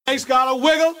Snake's got a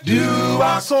wiggle,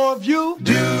 so have you.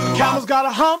 Camel's got a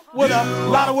hump with a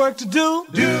lot of work to do.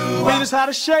 Venus had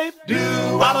a shape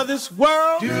out of this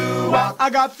world. I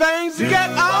got things to get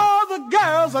all the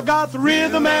girls. I got the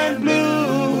rhythm and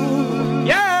blues.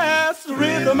 Yes, the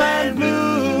rhythm and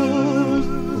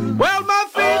blues. Well, my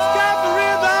feet's got the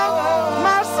rhythm,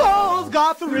 my soul's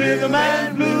got the rhythm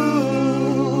and blues.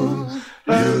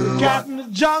 The cat in the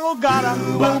jungle got a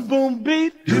boom boom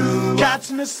beat.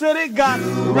 Cats in the city got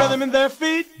rhythm in their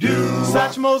feet.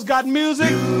 Satchmo's got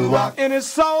music in his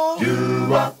soul.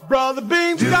 Brother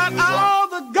Beam's got all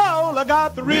the gold. I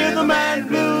got the rhythm and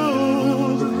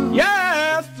blues.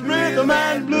 Yes, the rhythm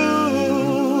and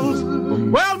blues.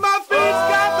 Well, my feet's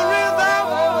got the rhythm,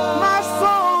 my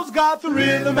soul's got the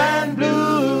rhythm and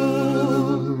blues.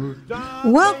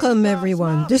 Welcome,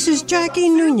 everyone. This is Jackie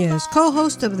Nunez,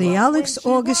 co-host of the Alex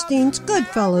Augustine's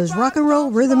Goodfellas Rock and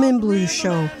Roll Rhythm and Blues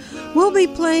Show. We'll be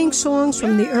playing songs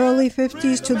from the early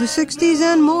 50s to the 60s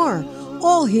and more,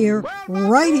 all here,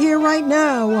 right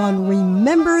now on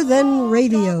Remember Then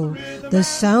Radio, the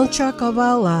soundtrack of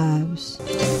our lives.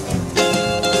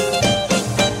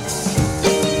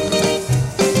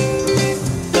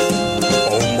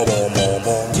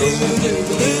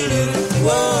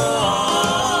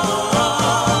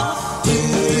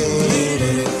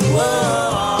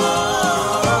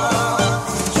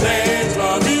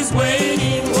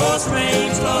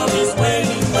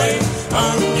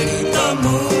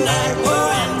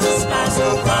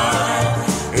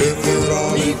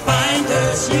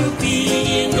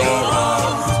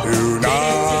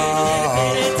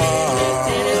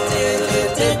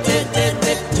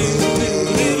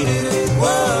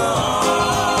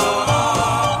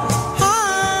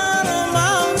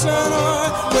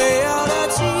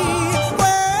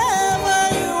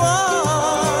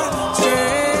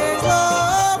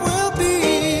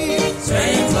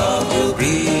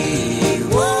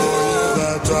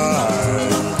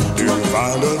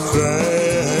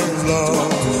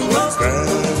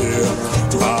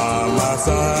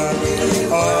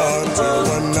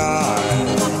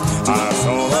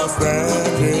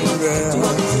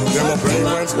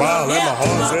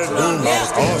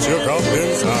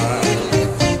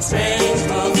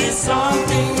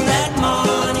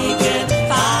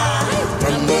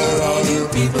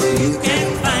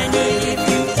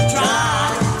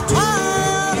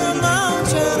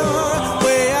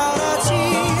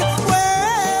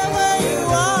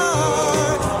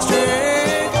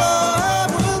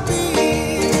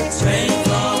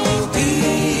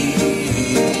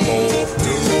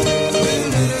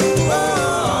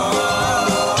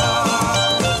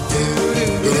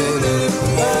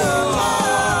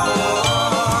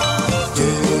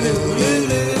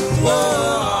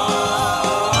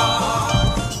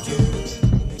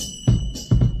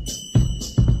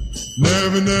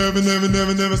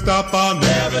 Never stop on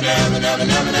never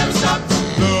stop.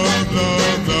 Love,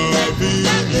 love, love, be.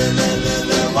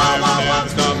 Why, never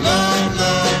stop. Love,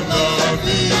 love, love,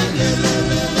 be.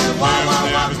 Why,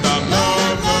 never stop.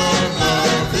 Love, love,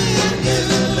 love, be.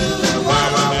 Why,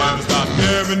 never stop.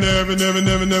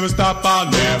 Never stop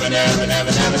on never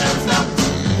stop.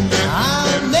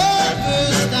 I'll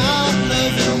never stop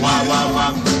loving you.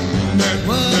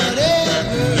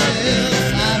 Whatever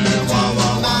else I may do,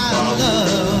 my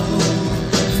love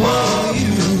for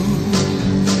you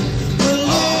will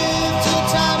live till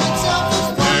time itself is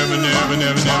gone.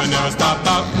 Never stop.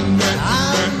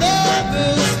 I'll never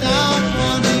stop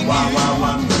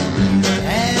wanting you,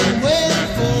 and when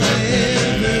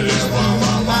forever is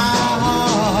through, my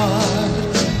heart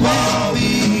will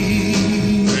be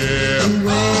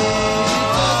away.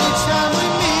 Does it shine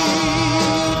with me?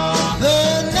 The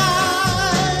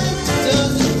night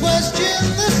doesn't question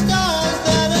the stars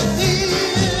that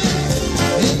appear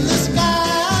in the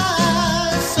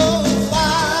sky so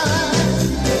wide.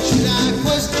 Should I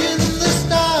question the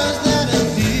stars that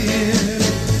appear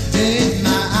in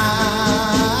my eyes?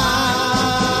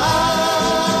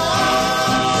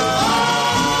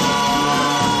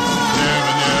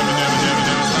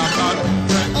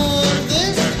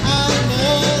 This I'm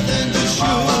more than just sure.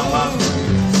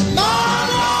 My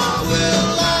love will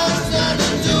last and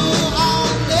endure. I'll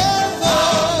never,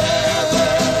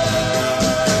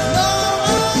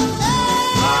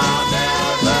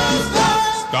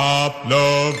 Stop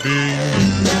loving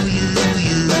you.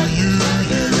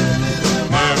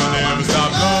 Never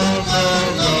stop. Love,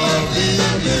 love, be.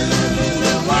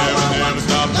 Never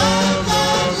stop. Love,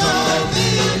 love, be.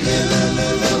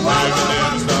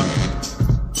 Never stop.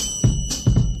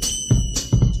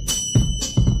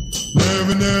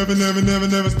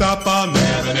 Never stop on never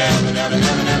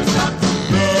stop.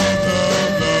 Love,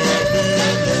 love, love,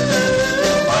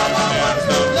 be.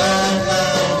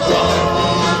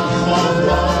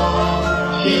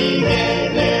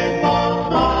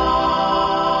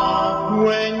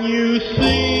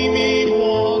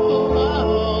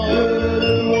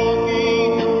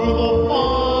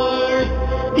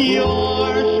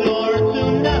 You're sure to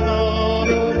know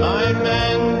I'm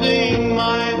mending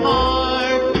my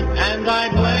heart, and I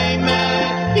blame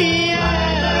it,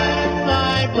 yes,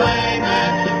 I blame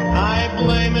it. I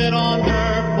blame it on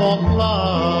her false love.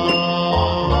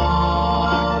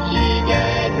 She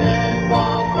gave me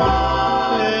false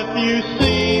love. If you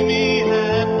see me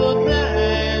at the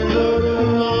dance,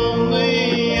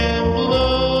 lonely and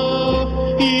blue,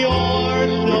 you're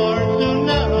sure to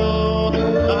know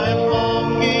I'm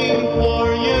longing for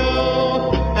you,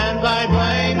 and I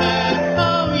blame it,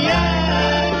 oh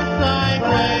yes, I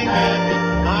blame it.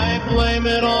 I blame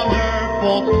it on her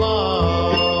false love.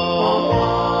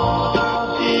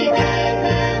 She gave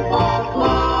me false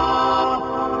love.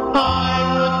 I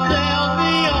would sail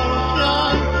the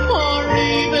ocean or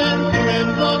even swim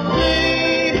the sea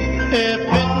if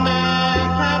it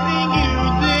meant having you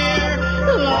dear,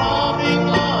 loving,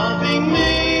 loving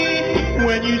me.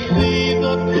 When you see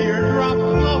the teardrops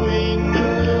flowing,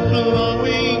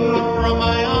 flowing from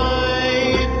my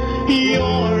eyes,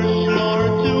 you're sure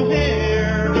to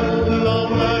hear the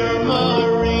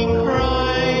murmuring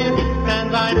cries, and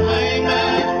I blame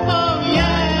it, oh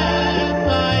yes,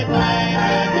 I blame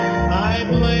it. I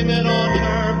blame it on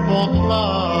her false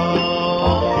love.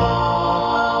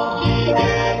 She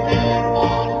gave me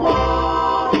false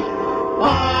love.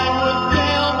 I would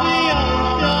sail the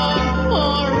ocean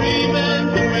or even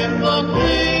swim the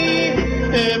sea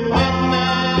if it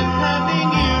meant having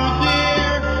you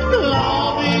dear,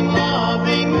 loving,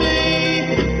 loving me.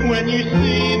 When you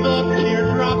see the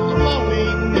teardrops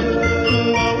flowing,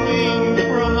 flowing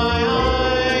from my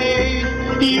eyes,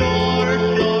 you're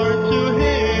sure to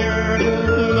hear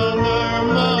the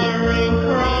murmuring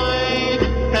cries,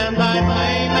 and I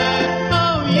blame it,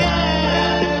 oh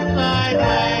yes, I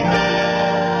blame it.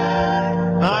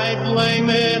 I blame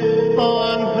it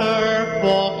on her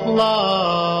false love.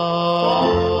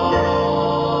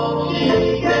 She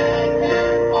gave me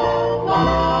false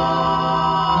love.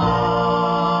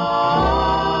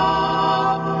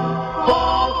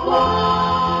 False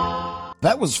love.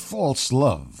 That was False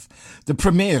Love. The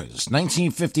Premiers,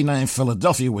 1959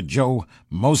 Philadelphia with Joe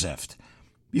Moseft.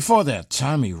 Before that,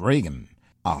 Tommy Reagan,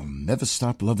 I'll Never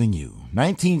Stop Loving You.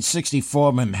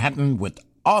 1964 Manhattan with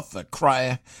Arthur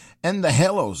Cryer and the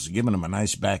Halos, giving him a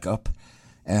nice backup.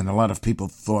 And a lot of people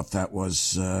thought that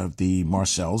was the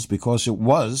Marcells because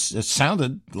it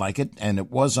sounded like it, and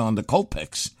it was on the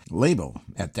Colpex label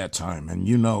at that time. And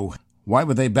you know, why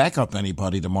would they back up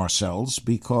anybody, the Marcells?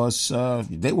 Because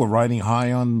they were riding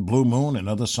high on Blue Moon and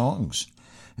other songs,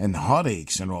 and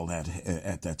Heartaches and all that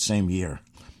at that same year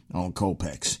on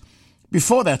Colpex.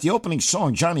 Before that, the opening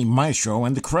song, Johnny Maestro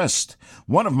and the Crest,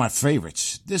 one of my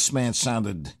favorites. This man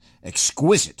sounded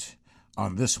exquisite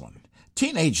on this one.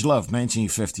 Teenage Love,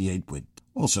 1958, with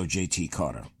also J.T.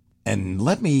 Carter. And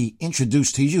let me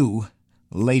introduce to you,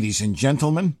 ladies and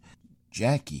gentlemen,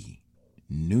 Jackie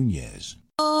Nunez.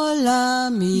 Hola,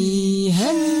 mi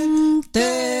gente.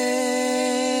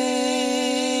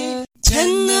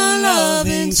 Tender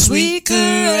loving, sweet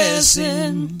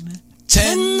caressing.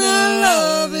 Tender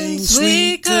loving,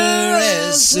 sweet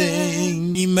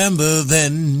caressing. Remember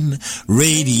then,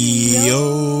 radio.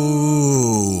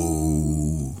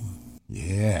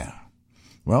 Yeah.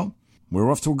 Well,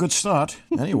 we're off to a good start.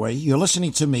 Anyway, you're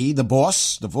listening to me, the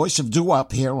boss, the voice of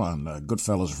doo-wop here on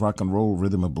Goodfellas Rock and Roll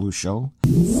Rhythm and Blues Show.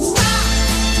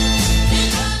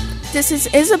 This is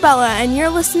Isabella, and you're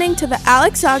listening to the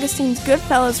Alex Augustine's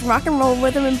Goodfellas Rock and Roll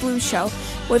Rhythm and Blues Show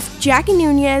with Jackie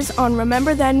Nunez on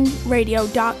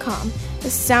RememberThenRadio.com, the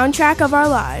soundtrack of our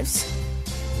lives.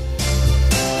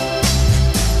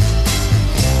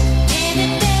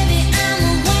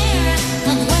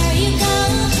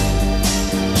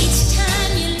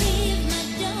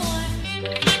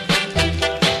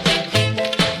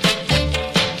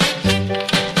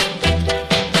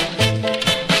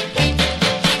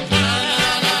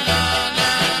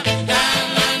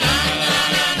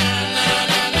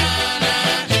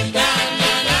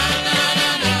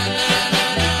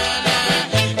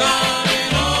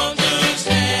 Going home to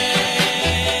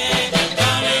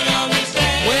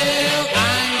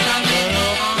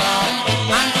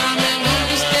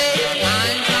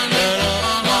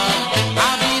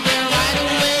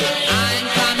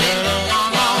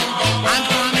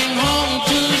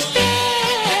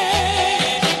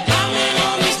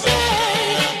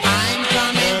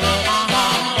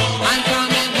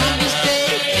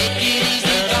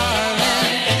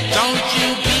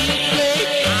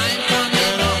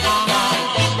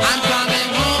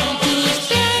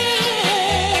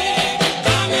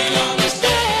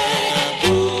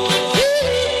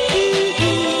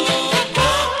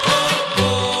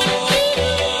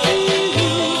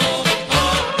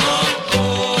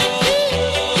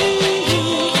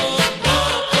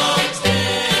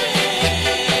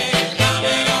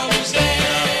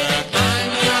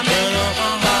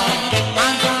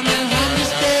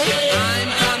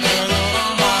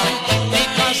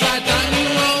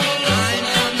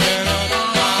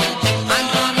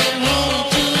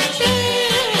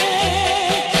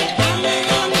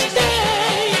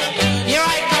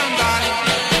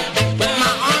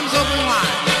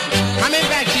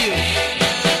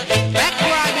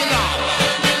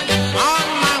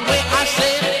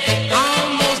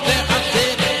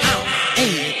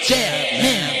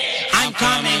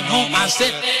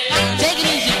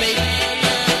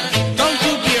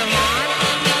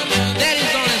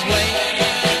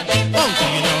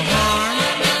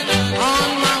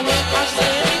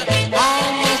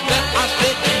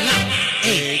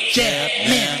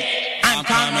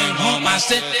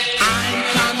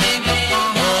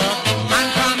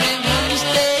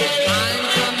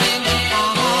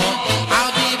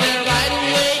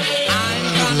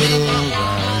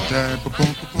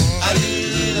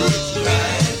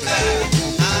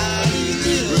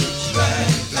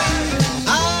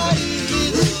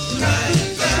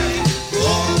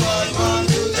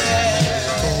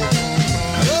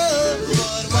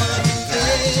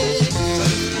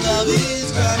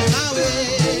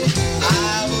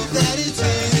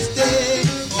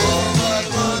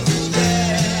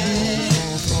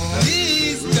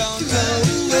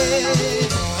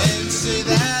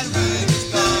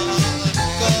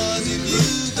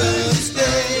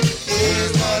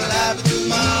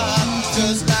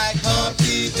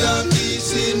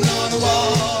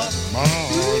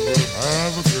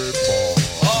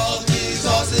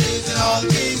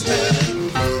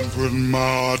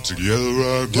heart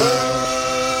together again.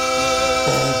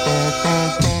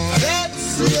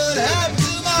 That's what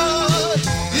happens most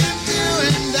if you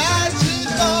and I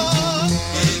should fall.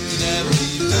 It can never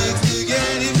be fixed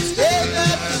again if it's straight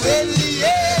up the way to the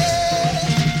end.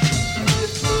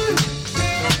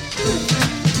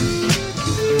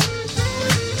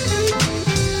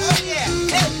 Oh yeah,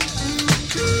 hey.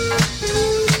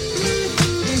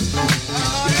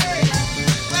 Oh hey,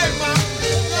 hey mama,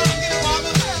 get it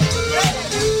mama. Hey,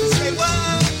 say what?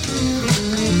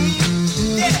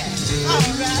 Yeah, all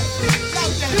right.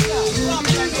 Stop that stuff. Walk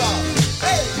that ball.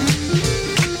 Hey.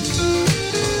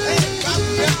 Hey, drop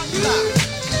it down the block.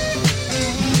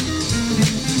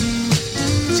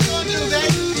 What you gonna do,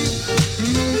 baby?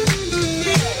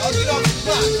 Yeah, I'll get off the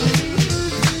block.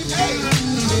 Hey,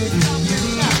 drop that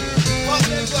block. Walk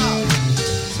that ball.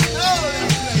 Oh,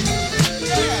 that's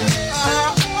great.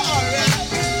 Yeah, all right.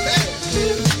 Hey.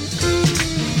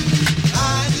 I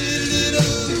did a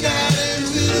little cat and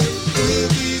we'll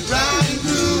be riding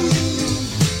through.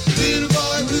 Little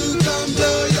boy, who come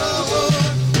blow your horn.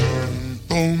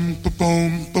 Boom, boom,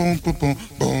 boom, boom, boom,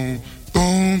 boom,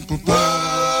 boom, boom, boom.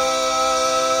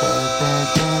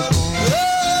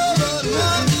 Oh, but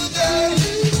one day,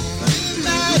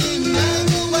 midnight in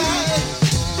Manhattan,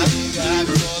 I think I'll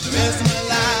be for the rest of my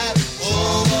life.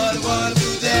 Oh, what a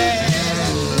wonderful day.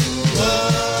 Oh,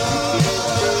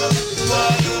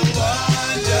 what a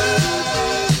wonderful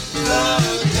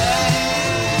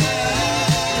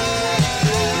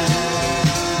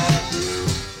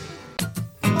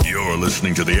day. You're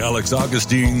listening to the Alex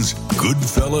Augustine's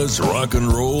Goodfellas Rock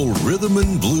and Roll Rhythm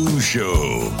and Blues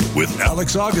Show with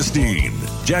Alex Augustine,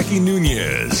 Jackie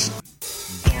Nunez.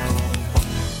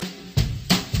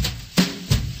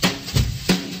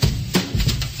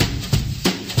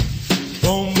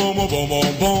 Boom, boom, boom, boom,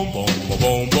 boom, boom, boom,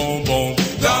 boom, boom, boom.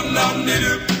 Dum dum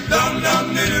didoo, dum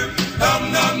dum didoo,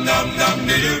 dum dum dum dum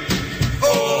didoo.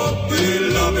 Oh, didoo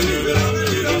dum didoo dum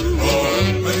didoo. Oh,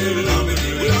 didoo dum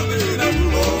didoo dum didoo.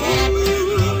 Oh,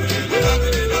 didoo dum didoo dum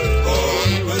didoo. Oh,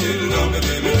 didoo dum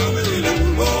didoo dum didoo.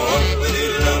 Oh,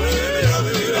 didoo dum didoo dum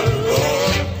didoo. Oh,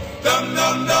 dum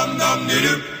dum dum dum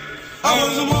didoo. I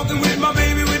was walking with my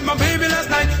baby last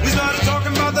night. We started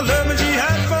talking about the love that she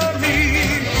had for me.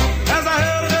 As I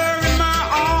held her in my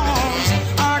arms,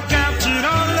 I captured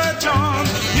all her charms.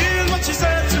 Here's what she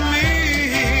said to me.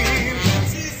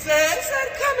 She said,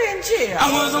 come in, Jill.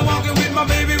 I was walking with my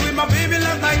baby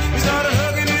last night. We started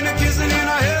hugging and kissing and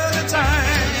I held her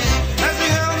tight. As she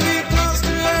held me close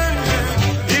to her,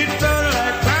 it felt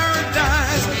like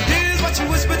paradise. Here's what she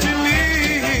whispered to me.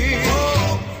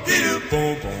 Oh, doo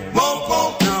boom, boom, boom,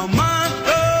 boom. Now my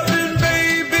loving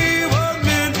baby was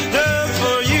meant just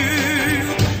for you.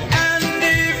 And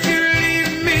if you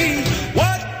leave me,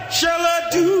 what shall I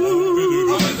do?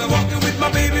 I was walking with my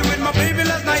baby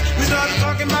last night. We started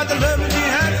talking about the love that she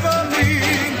had for me.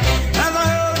 As I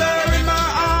held her in my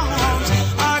arms,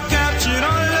 I captured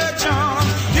all her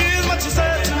charms. Here's what she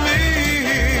said to me.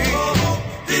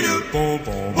 Boom,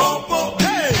 boom, boom, boom.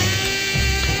 Hey!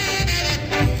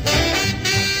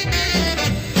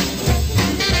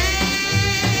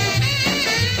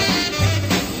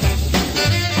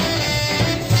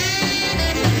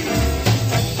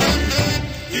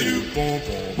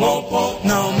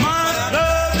 Now my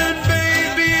loving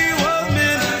baby was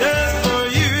meant just for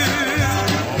you.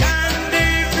 And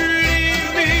if you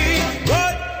leave me,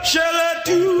 what shall I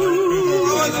do?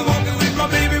 I was walking with my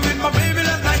baby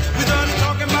last night. We started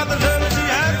talking about the love that she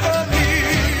had for me.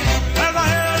 As I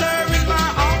held her in my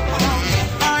arms,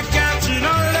 I captured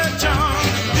all her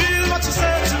charms. Here's what she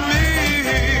said to me.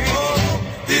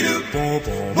 Boom,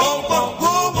 boom, boom, boom,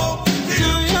 boom, boom.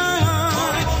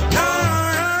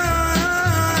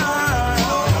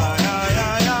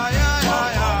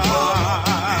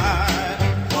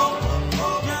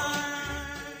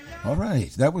 All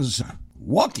right, that was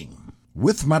Walking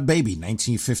with My Baby,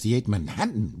 1958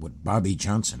 Manhattan with Bobby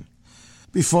Johnson.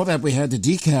 Before that, we had the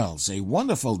Decals, A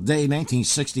Wonderful Day,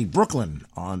 1960 Brooklyn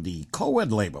on the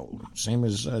Co-Ed label, same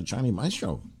as Johnny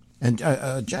Maestro. And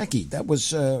Jackie, that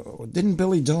was, didn't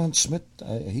Billy Dawn Smith,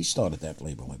 he started that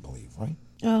label, I believe, right?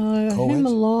 Him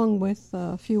along with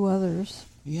a few others.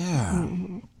 Yeah.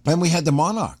 Mm-hmm. And we had the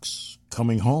Monarchs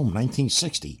coming home,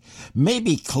 1960.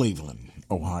 Maybe Cleveland,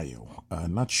 Ohio.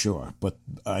 Not sure, but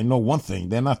I know one thing.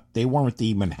 They weren't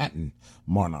the Manhattan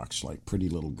Monarchs like Pretty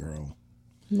Little Girl.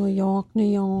 New York.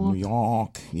 New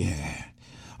York, yeah.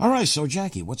 All right, so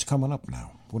Jackie, what's coming up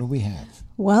now? What do we have?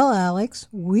 Well, Alex,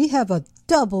 we have a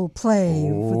double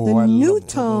play with the New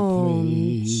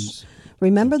Tones.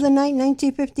 Remember the night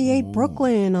 1958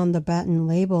 Brooklyn on the Baton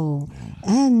label.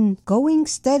 and Going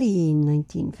Steady in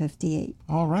 1958.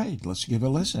 All right, let's give a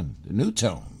listen. The New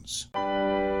Tones.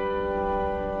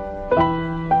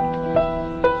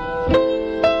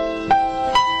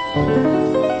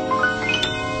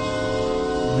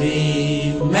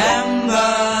 Remember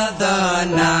the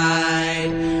night,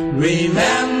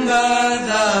 remember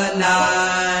the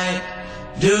night.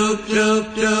 Doop,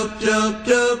 doop, doop, doop,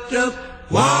 doop, doop.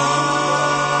 Wow.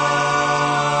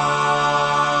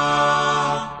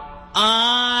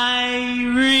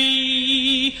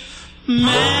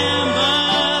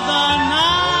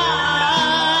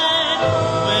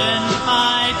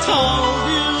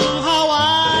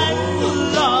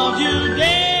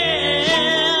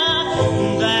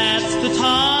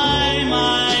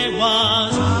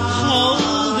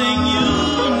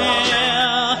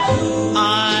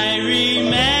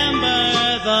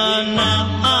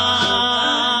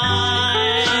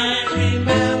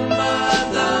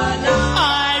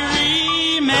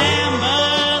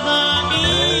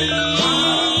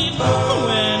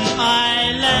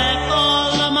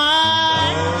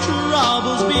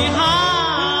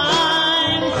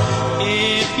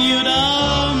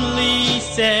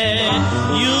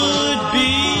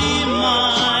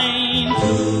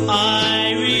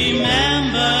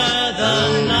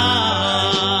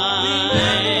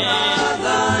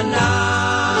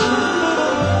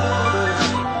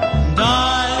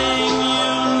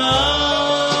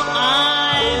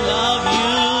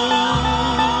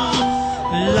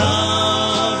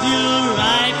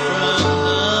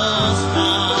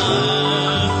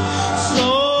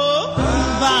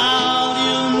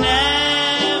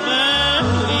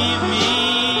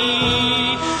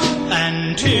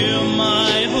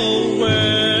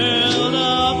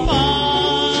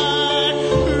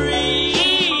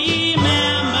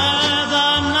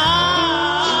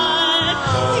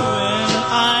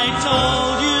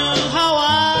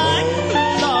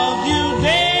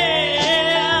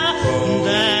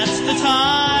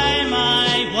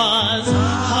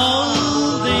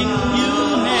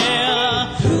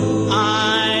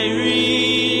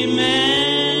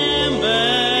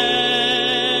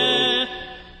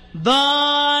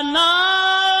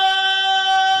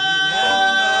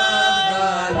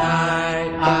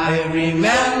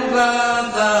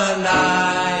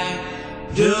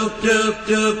 Doop,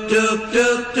 doop,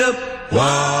 doop, doop.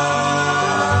 Wow.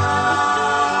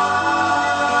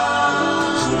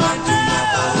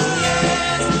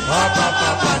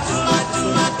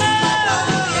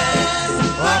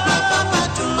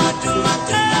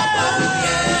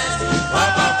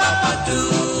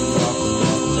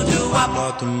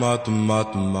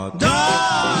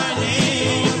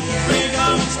 Darling, we're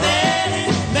going steady,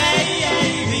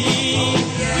 baby.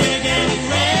 We're getting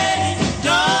ready,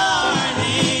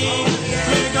 darling.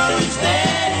 We're going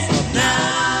steady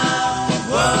now.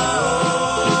 Whoa,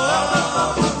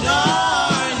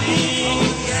 darling,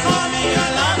 call me your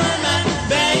lover man,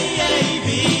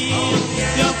 baby.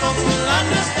 Your folks will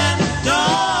understand,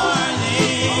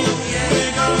 darling.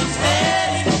 We're going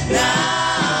steady now.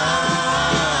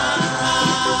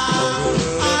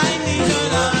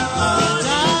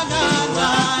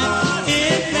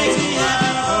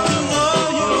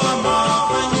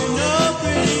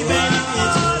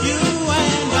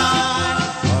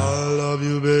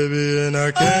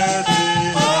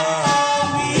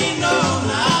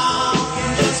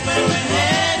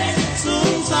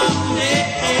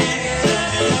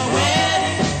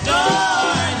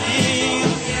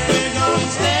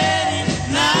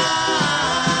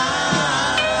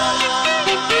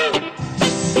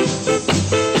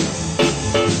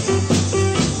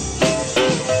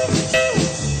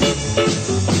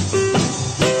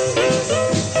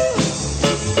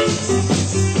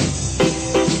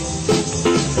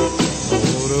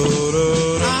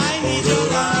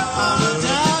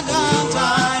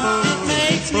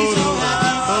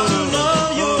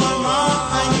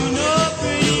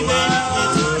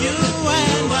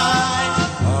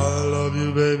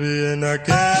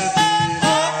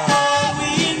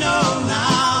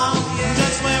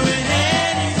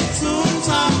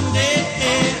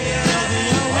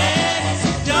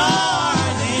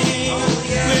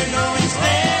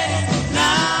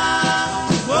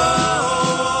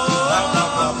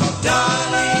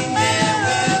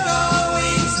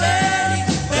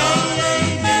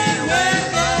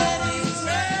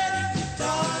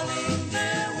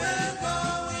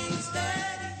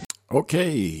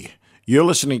 Okay, you're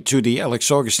listening to the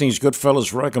Alex Augustine's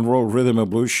Goodfellas Rock and Roll Rhythm and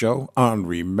Blues Show on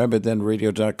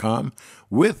RememberThenRadio.com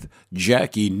with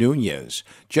Jackie Nunez.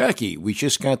 Jackie, we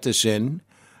just got this in.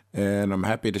 And I'm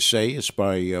happy to say it's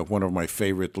by one of my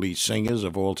favorite lead singers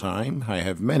of all time. I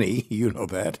have many, you know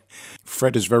that.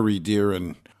 Fred is very dear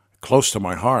and close to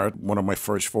my heart. One of my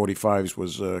first 45s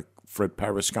was Fred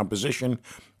Parris' composition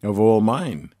of All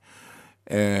Mine.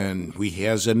 And he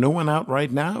has a new one out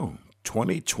right now,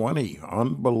 2020.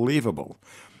 Unbelievable.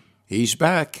 He's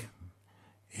back.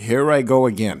 Here I Go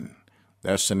Again.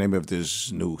 That's the name of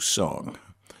this new song,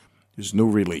 his new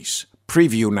release.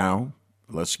 Preview now.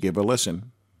 Let's give a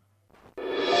listen.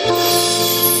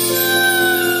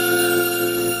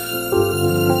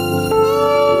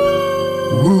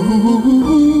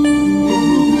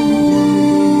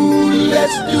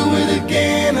 Let's do it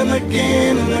again and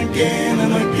again and again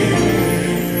and again.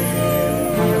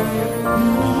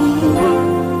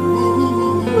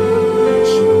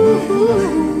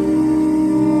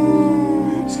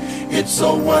 It's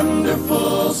so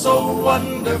wonderful, so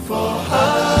wonderful.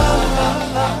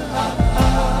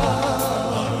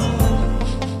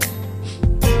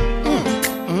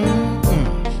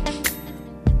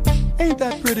 Ain't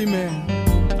that pretty, man?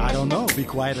 I don't know. Be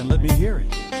quiet and let me hear it.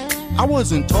 I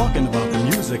wasn't talking about the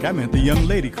music. I meant the young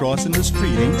lady crossing the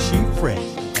street. Ain't she fresh?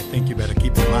 I think you better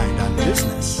keep your mind on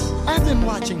business. I've been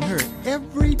watching her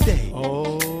every day.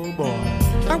 Oh, boy.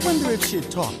 I wonder if she'd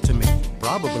talk to me.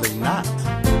 Probably not.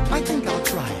 I think I'll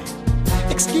try it.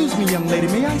 Excuse me, young lady.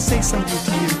 May I say something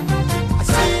to you? I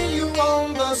see you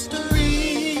on the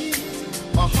street.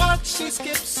 My heart, she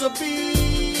skips a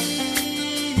beat.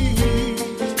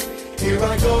 Here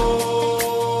I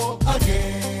go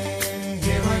again.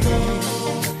 Here I go.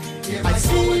 Here I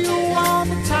see you all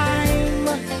the time.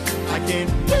 I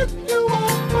can't get you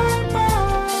off my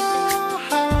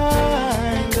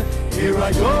mind. Here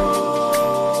I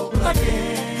go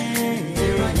again.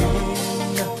 Here I go.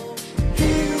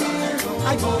 Here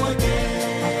I go again.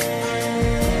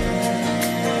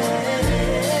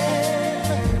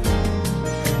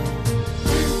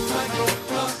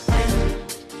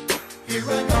 Here I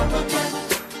go again.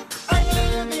 I'm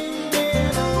living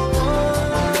in a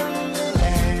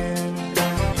wonderland.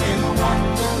 In a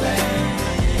wonderland.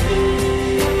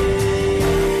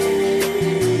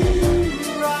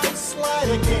 Here I slide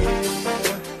again.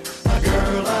 A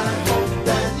girl, I hope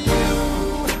that you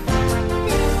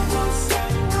will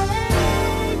say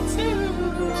right too.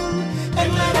 And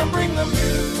let 'em bring the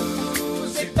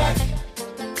music back.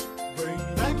 Bring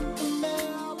back the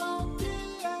melody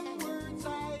and words I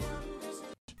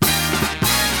understand.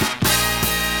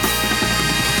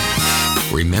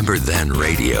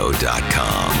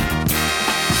 RememberThenRadio.com.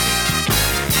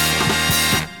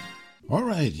 All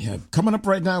right, coming up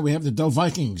right now, we have the Del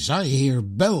Vikings. I Hear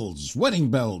Bells, Wedding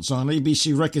Bells on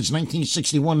ABC Records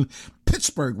 1961,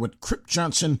 Pittsburgh with Crip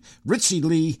Johnson, Ritzy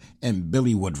Lee, and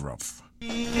Billy Woodruff.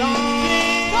 Yep,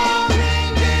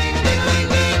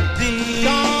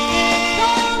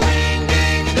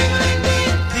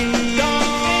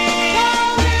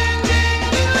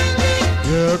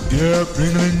 yep,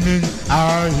 ring-a-ling-ling,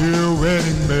 I hear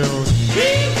wedding bells.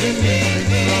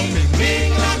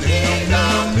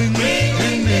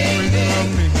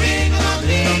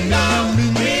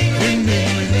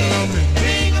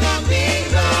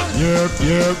 Yep,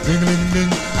 yep,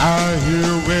 ring-a-ling-ling, I hear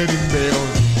wedding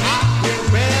bells. I hear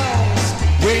bells,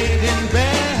 wedding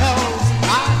bells.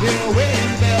 I hear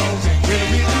wedding bells when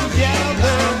we're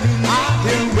together. I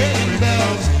hear wedding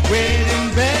bells,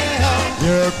 wedding bells.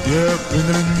 Yep, yep,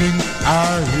 ring-a-ling-ling,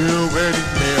 I hear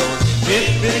wedding bells.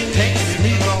 If it takes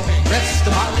me the rest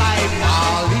of my life,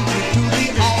 I'll lead you to the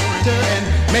altar and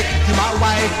make you my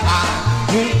wife. I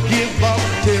won't give up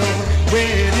till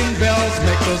wedding bells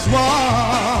make us one.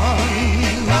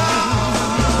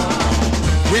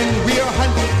 When we're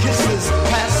 100 kisses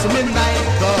past midnight,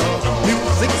 the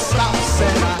music stops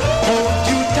and I hold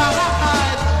you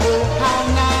tight. Oh, how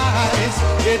nice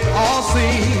it all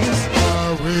seems.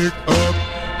 I wake up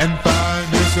and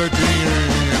find it's a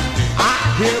dream.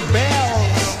 I hear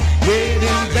bells,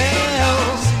 wedding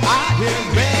bells. I hear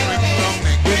bells,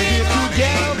 when we're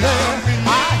together.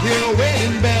 I hear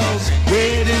wedding bells,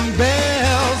 wedding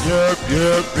bells. Yep,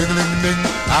 yep, ring-a-ling-ling,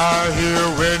 I hear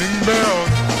wedding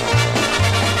bells.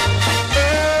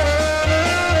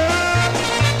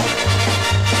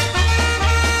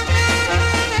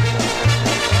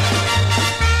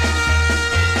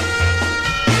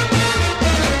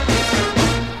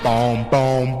 Boom,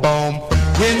 boom, boom.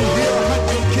 When we're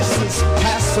 100 kisses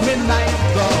past midnight,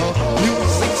 the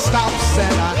music stops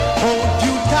and I hold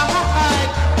you tight.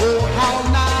 Oh, how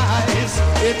nice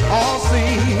it all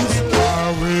seems.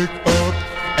 I wake up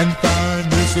and find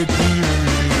it's a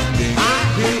dream. I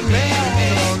hear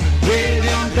bells,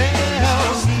 wedding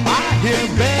bells. I hear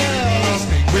bells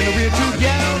when we're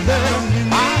together.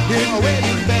 I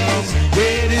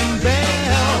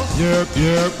Yep,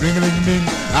 yep, ring-a-ling-ding,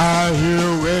 I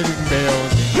hear wedding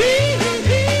bells.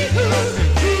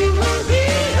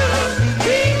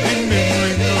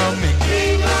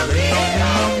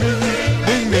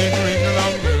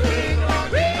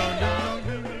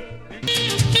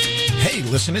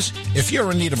 Listeners, if you're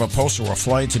in need of a poster or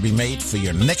flyer to be made for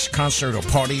your next concert or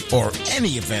party or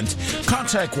any event,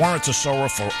 contact Warren Tesoro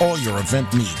for all your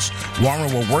event needs.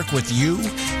 Warren will work with you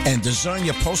and design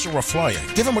your poster or flyer.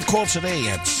 Give him a call today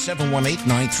at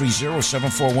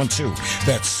 718-930-7412.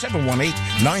 That's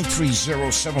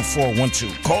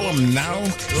 718-930-7412. Call him now.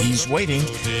 He's waiting.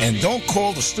 And don't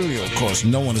call the studio because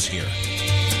no one is here.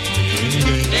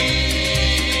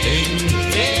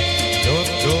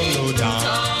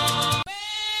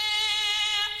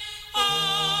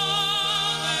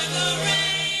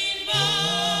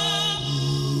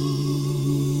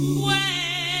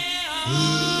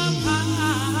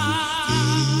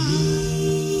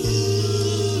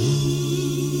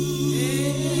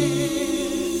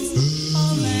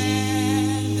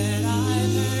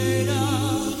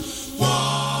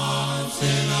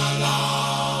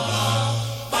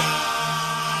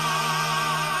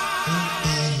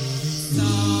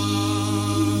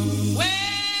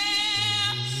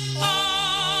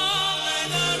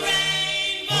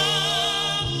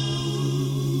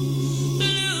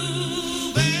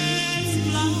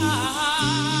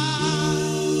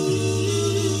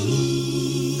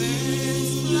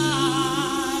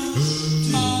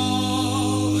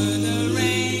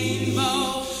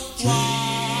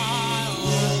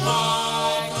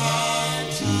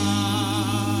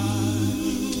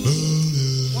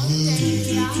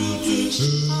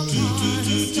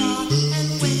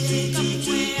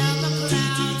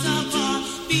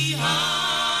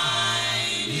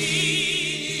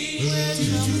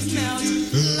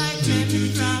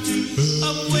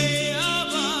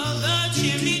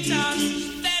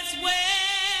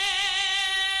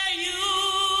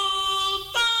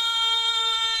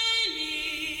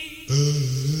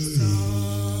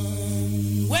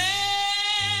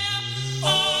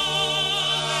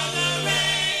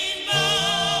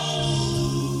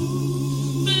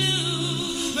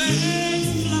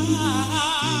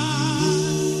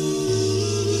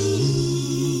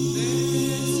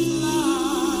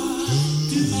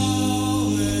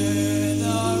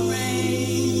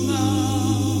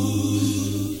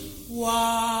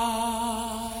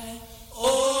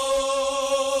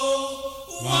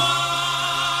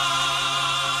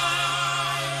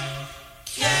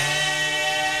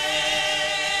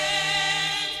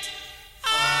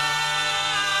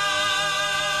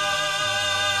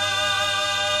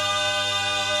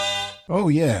 Oh,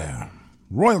 yeah.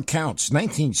 Royal Counts,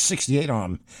 1968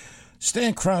 on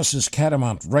Stan Krause's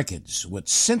Catamount Records with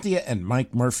Cynthia and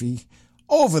Mike Murphy,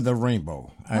 Over the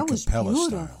Rainbow, a cappella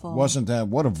style. Wasn't that?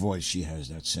 What a voice she has,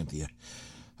 that Cynthia.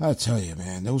 I tell you,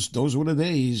 man, those were the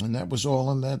days, and that was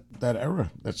all in that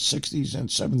era, that 60s and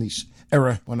 70s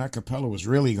era, when a cappella was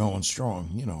really going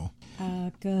strong, you know.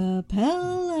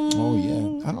 Acapella. Oh,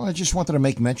 yeah. I just wanted to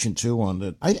make mention, too, on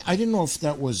that. I didn't know if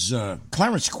that was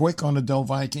Clarence Quick on the Del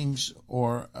Vikings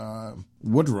or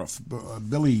Woodruff,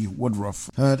 Billy Woodruff.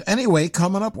 Anyway,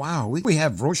 coming up, wow, we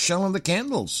have Rochelle and the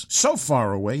Candles. So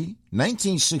Far Away,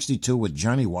 1962 with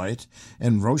Johnny Wyatt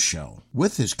and Rochelle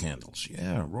with his Candles.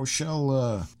 Yeah,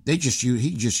 Rochelle, he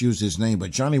just used his name, but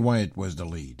Johnny Wyatt was the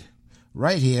lead.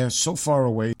 Right here, So Far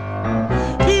Away.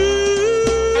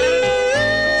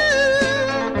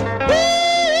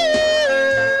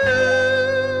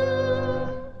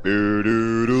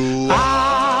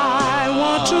 I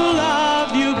want to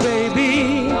love you,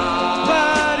 baby,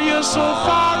 but you're so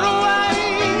far away.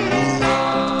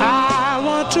 I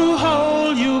want to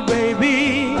hold you,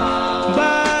 baby,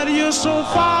 but you're so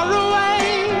far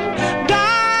away.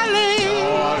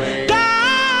 Darling,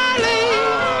 darling,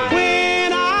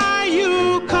 when are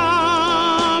you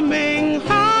coming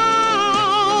home?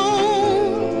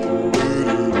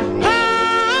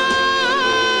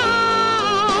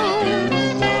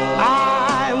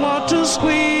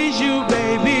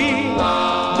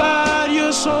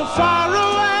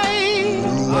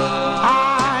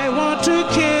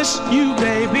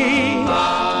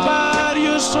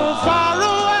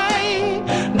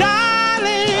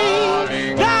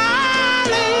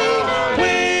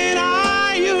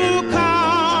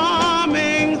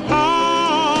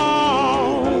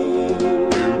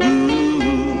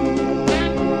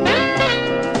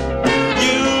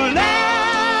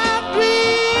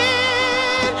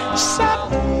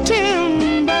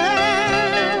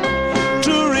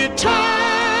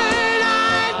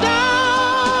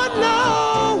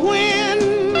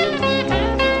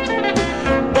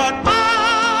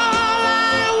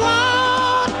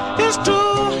 is to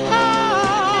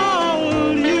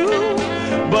hold you,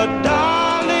 but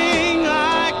darling,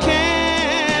 I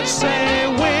can't say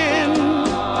when.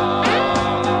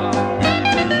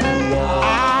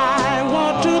 I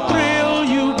want to thrill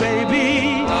you,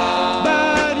 baby,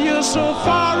 but you're so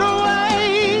far away.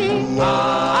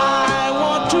 I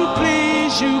want to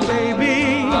please you, baby,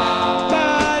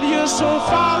 but you're so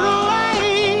far away.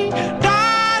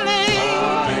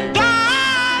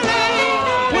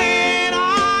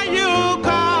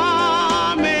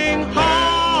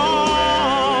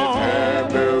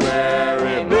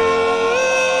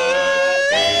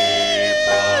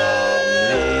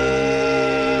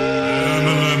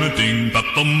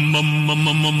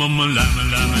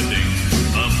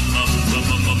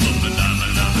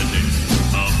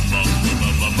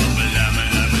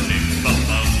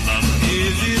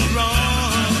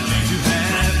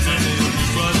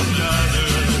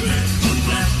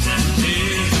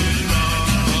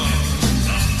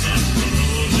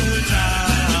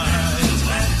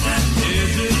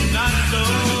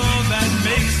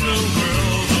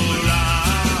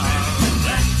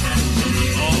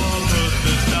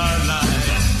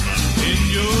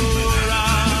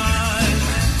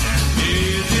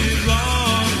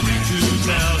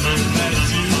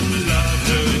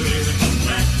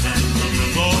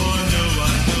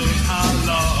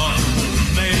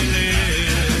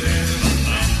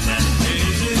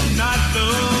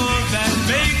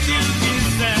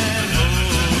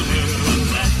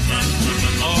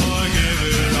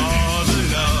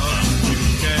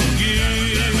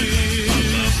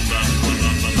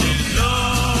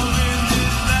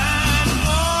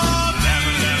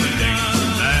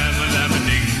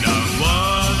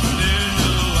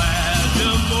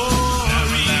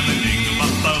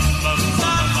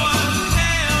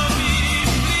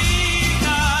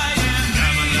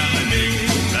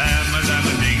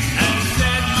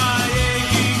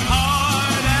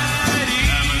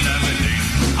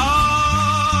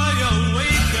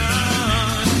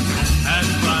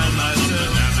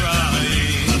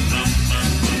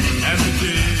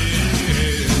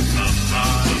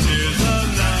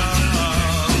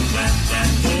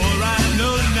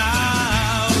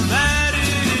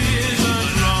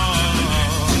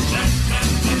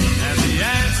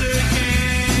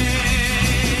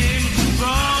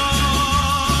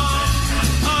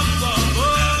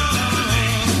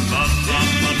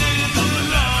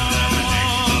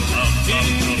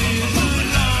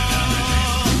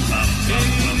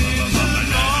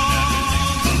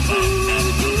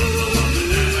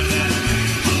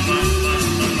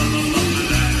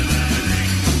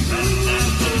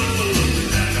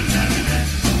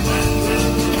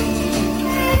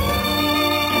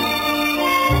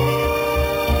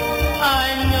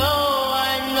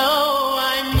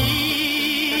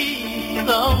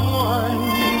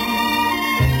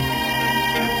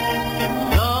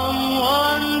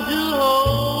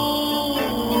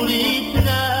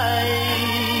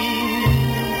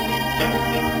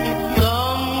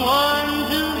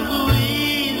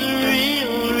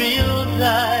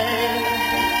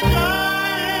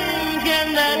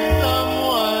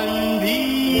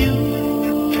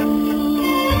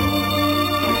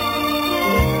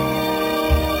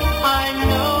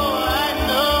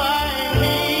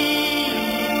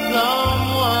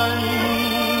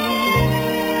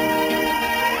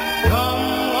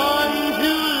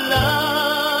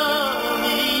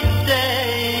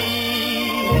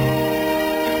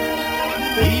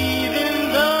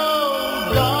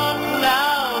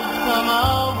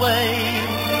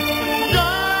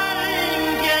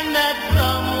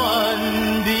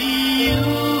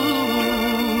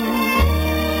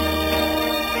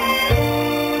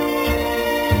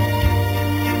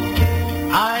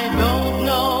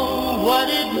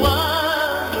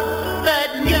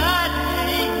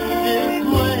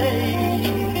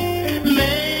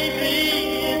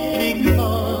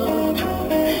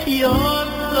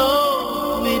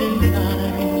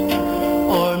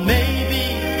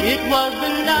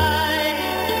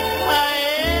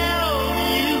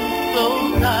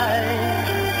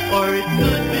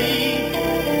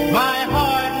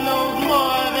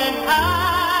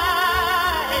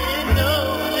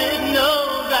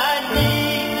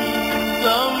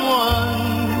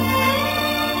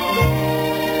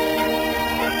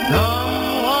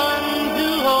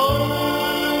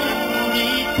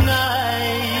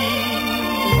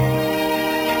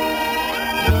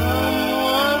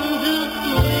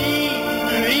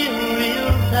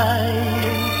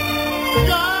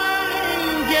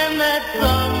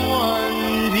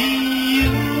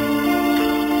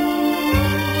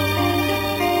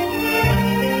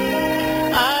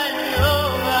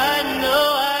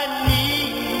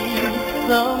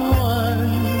 someone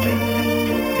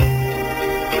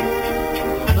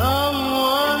to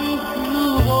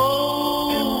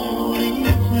hold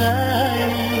each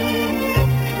night,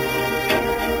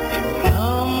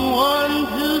 someone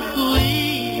to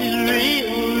squeeze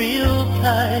real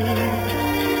tight.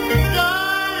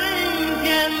 Darling,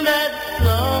 can that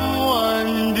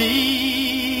someone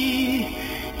be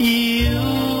you?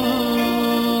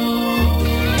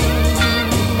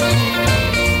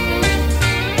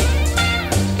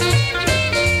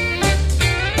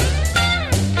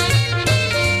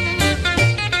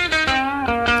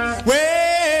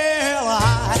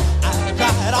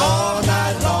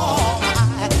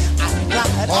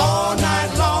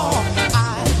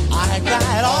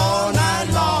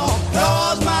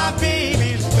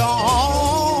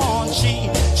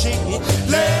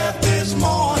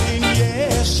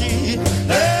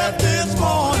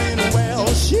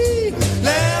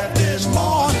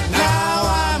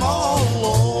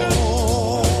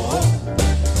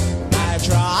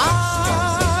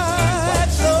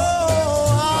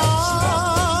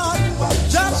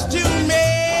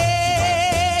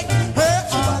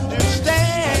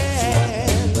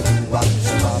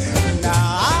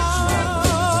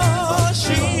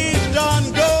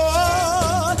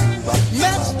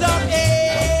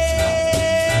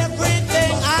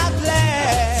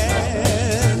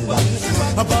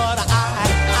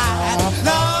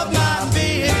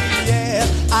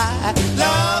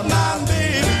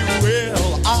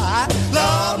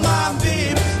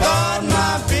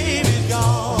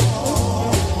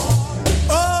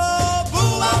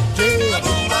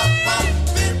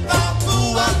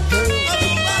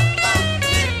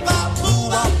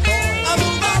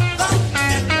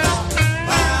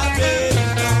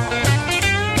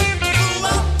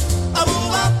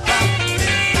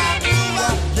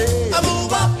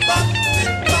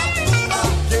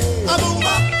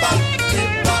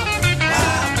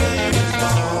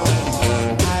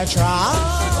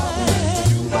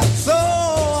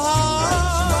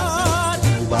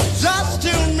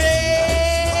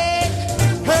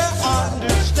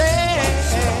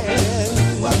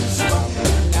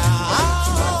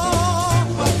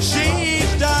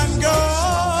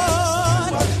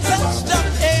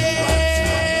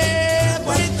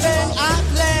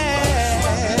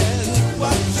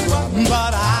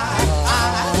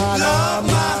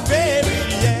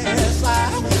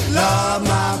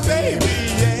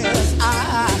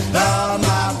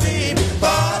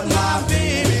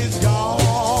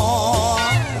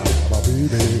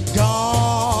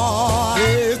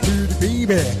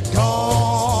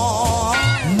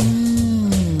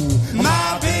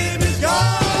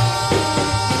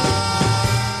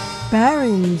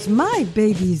 My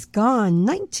Baby's Gone,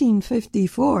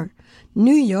 1954,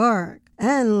 New York,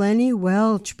 and Lenny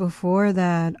Welch before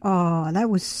that. Oh, that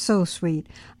was so sweet.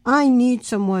 I Need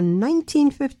Someone,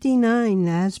 1959,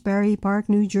 Asbury Park,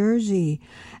 New Jersey,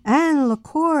 and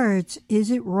LaCourt's Is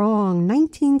It Wrong,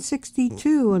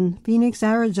 1962, in Phoenix,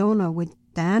 Arizona, with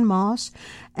Dan Moss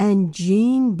and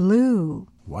Gene Blue.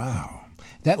 Wow.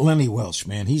 That Lenny Welch,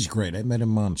 man, he's great. I met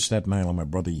him on Staten Island. My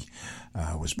brother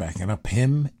was backing up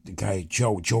him, the guy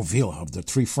Joe Vila of the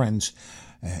Three Friends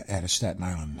at a Staten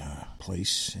Island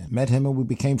place. Met him and we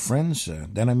became friends.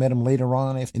 Then I met him later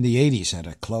on in the 80s at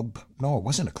a club. No, it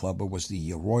wasn't a club. It was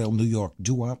the Royal New York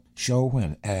Doo-Wop show.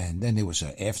 And then there was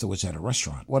afterwards at a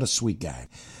restaurant. What a sweet guy.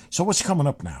 So what's coming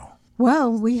up now?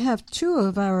 Well, we have two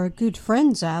of our good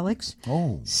friends, Alex.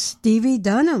 Oh. Stevie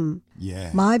Dunham. Yeah.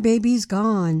 My Baby's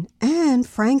Gone. And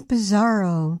Frank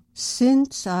Pizarro,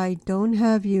 Since I Don't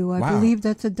Have You. I believe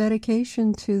that's a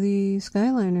dedication to the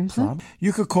Skyliners. Huh?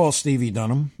 You could call Stevie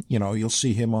Dunham. You know, you'll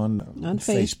see him on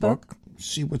Facebook.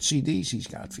 See what CDs he's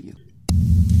got for you.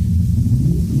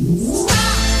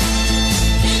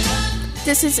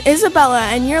 This is Isabella,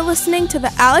 and you're listening to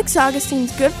the Alex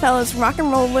Augustine's Goodfellas Rock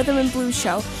and Roll Rhythm and Blues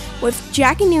Show with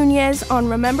Jackie Nunez on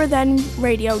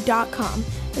RememberThenRadio.com,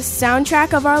 the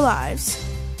soundtrack of our lives.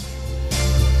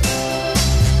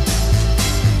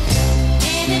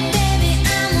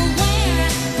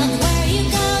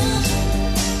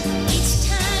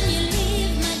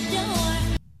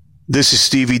 This is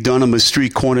Stevie Dunham of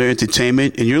Street Corner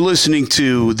Entertainment, and you're listening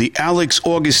to the Alex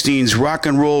Augustine's Rock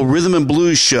and Roll Rhythm and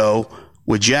Blues Show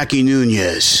with Jackie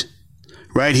Nunez,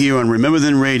 right here on Remember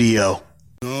Then Radio.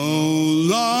 No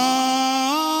love,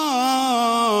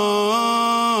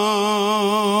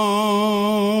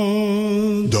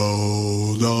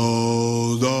 do,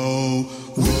 do, do.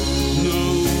 No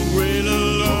greater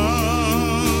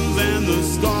love than the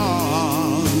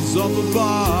stars up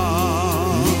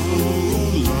above.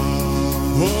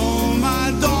 Oh,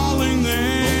 my darling,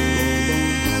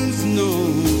 there's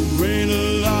no greater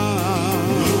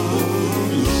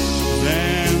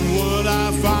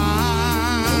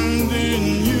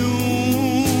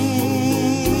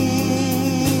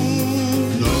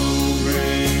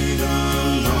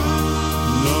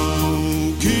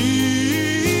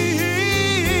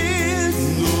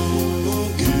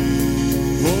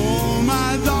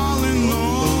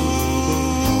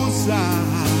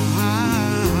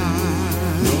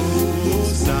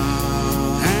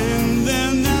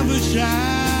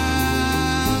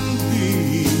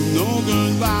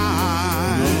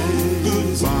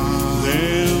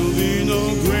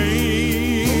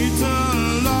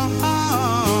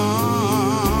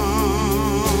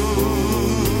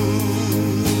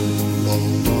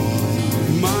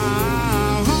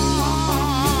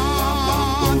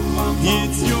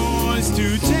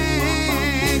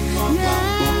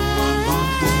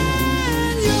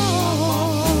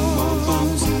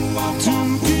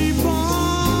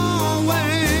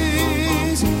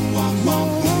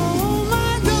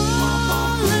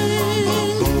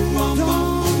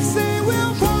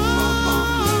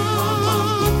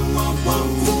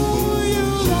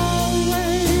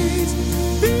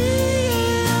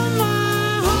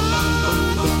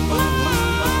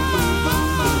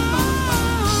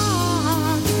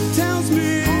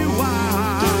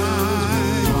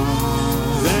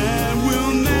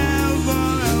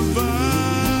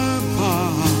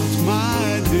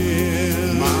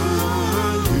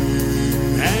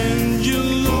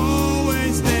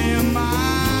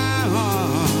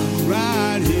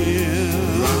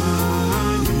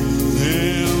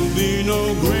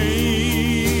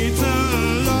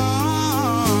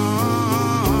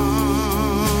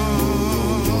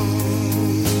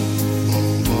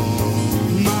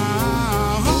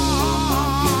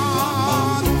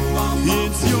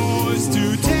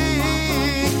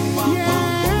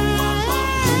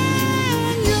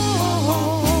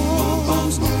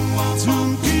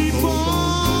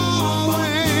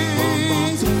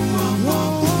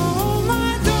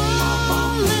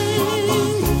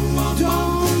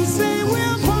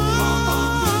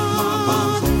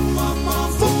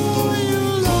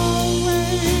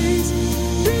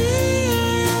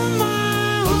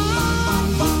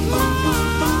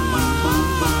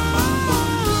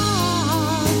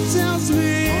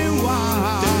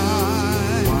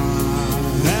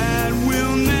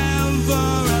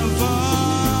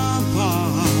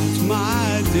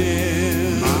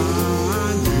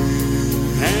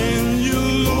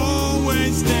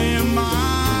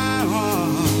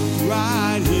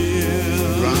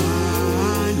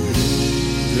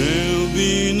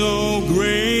no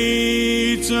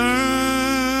greater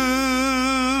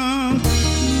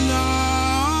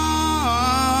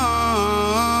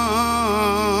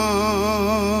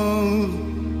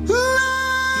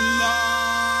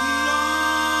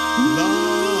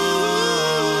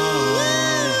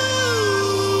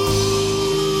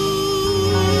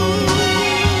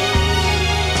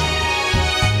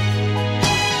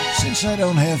Since I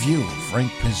Don't Have You,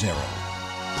 Frank Pizzero.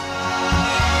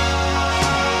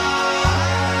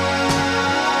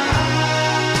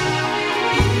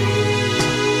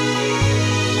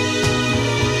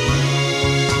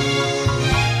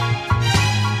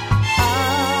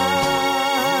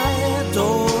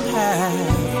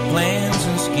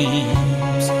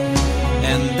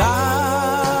 And I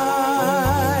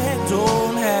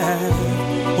don't have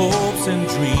hopes and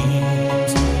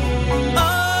dreams. I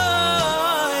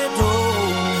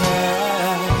don't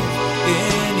have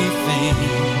anything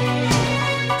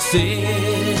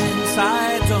since I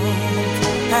don't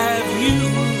have you.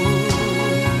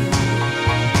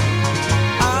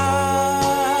 I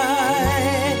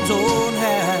don't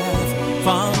have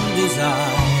fond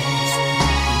desires,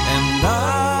 and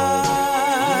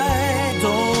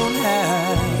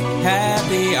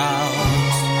happy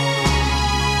hours.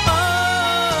 I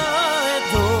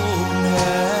don't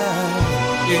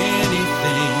have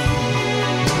anything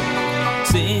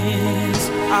since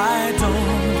I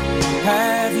don't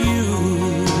have you.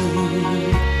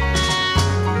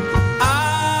 I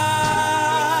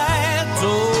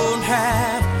don't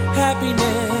have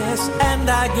happiness, and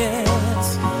I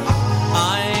guess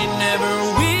I never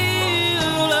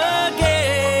will again.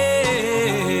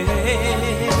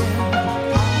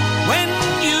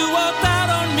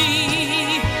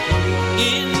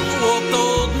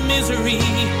 Misery,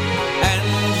 and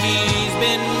he's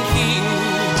been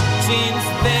healed since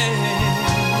then.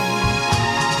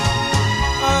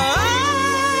 I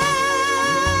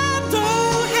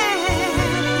don't have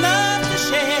love to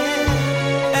share,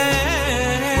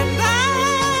 and I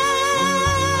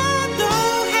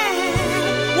don't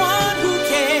have one who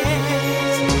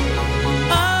cares.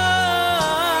 I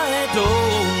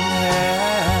don't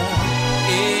have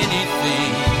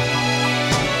anything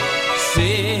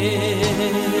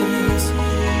since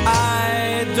I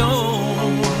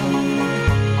don't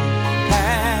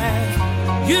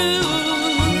have you.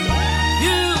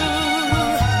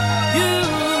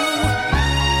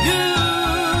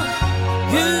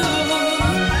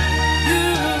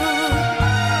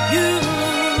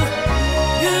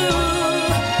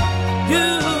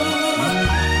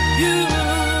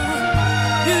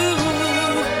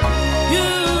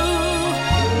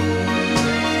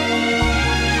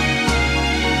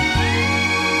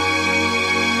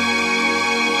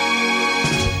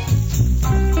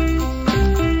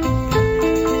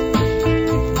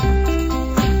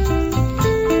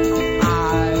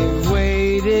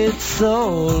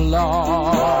 So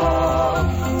long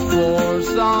for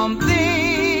something.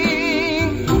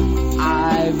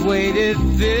 I've waited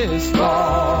this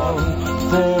long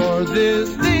for this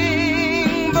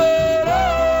thing, but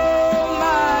oh,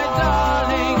 my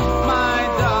darling,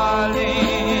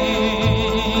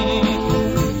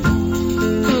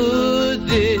 could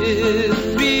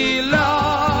this be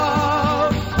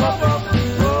love?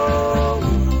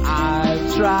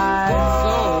 I've tried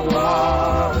so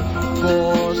hard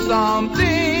for something.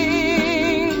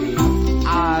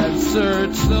 I've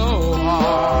searched so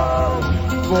hard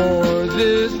for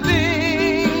this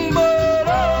thing, but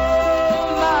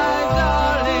oh, my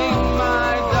darling,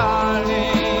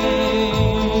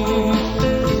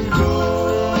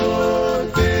 could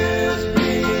this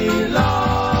be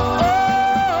love?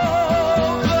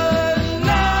 Oh, but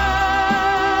now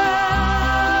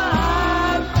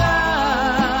I've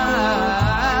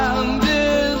found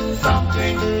this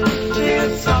something.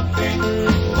 It's something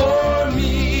for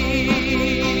me,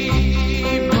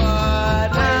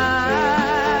 but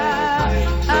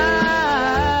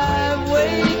I've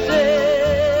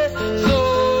waited so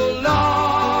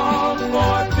long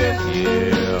for this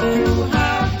you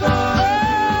have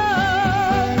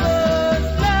done. But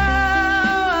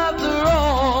now after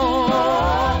all,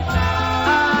 I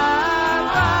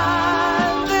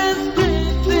find this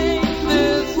thing,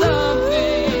 this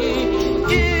something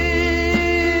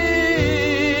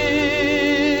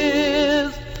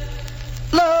is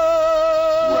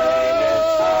love. Waited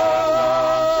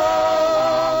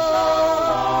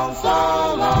so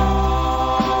long.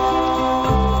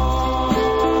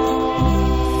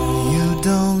 You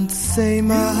don't say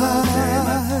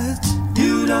much.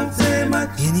 You don't say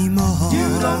much anymore.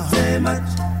 You don't say much.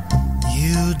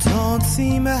 You don't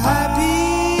seem happy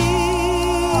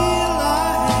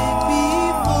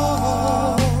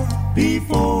like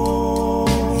before.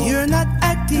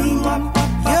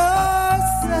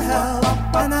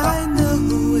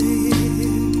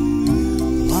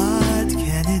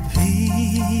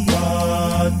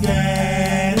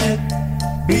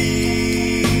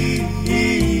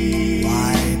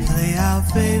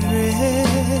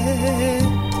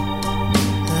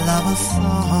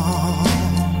 song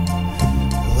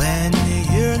when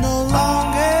you're no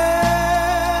longer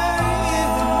in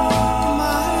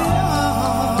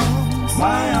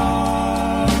my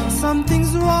arms.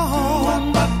 Something's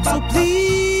wrong, so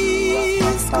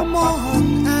please come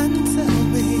on and tell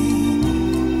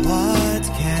me, what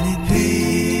can it be?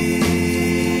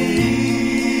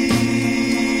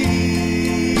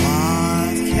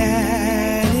 What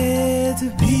can it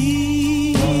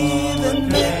be that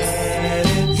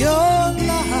makes your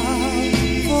love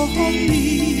for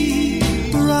me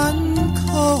run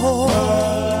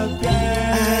cold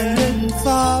and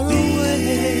far away?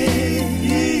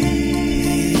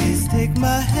 Please take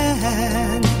my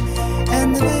hand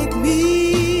and make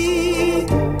me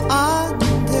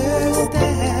understand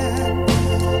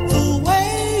the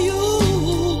way you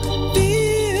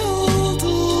feel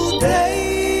today.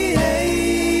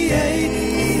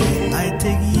 It might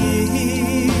take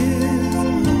years,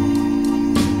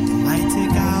 might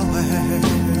take hours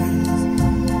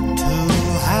to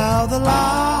have the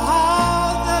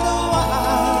love that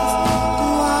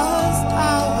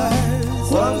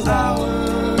was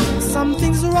ours.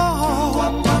 Something's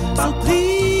wrong, so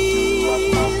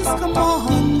please come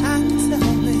on and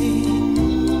tell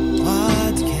me,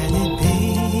 what can it be?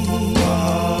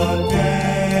 What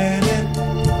can it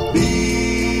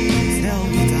be? Tell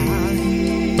me,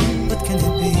 darling, what can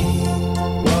it be?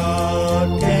 What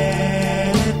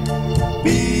can it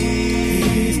be?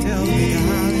 Please tell me,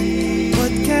 darling,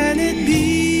 what can it be?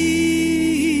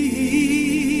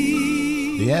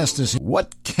 He asked us,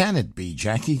 what can it be,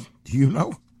 Jackie? Do you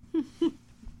know?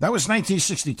 That was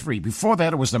 1963. Before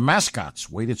that, it was the Mascots,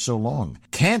 Waited So Long.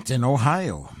 Canton,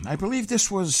 Ohio. I believe this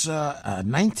was a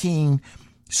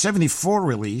 1974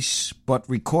 release, but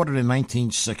recorded in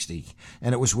 1960.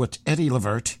 And it was with Eddie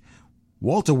Levert,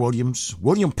 Walter Williams,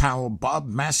 William Powell, Bob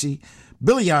Massey,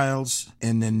 Billy Isles.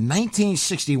 And in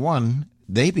 1961,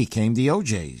 they became the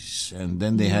OJs. And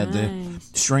then they had the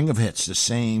string of hits, the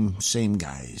same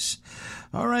guys.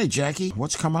 All right, Jackie,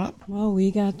 what's coming up? Well,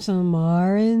 we got some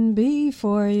R&B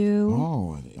for you.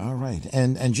 Oh, all right.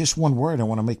 And just one word I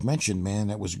want to make mention, man.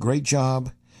 That was a great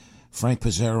job. Frank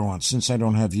Pizzaro on Since I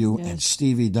Don't Have You, and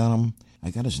Stevie Dunham.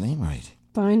 I got his name right.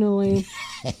 Finally.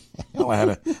 Well,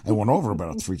 I went over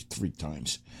about it three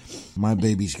times. My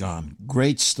Baby's Gone.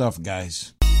 Great stuff,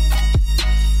 guys.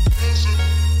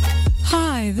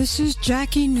 Hi, this is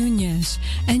Jackie Nunez,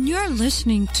 and you're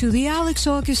listening to the Alex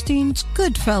Augustine's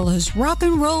Goodfellas Rock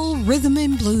and Roll Rhythm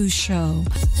and Blues Show.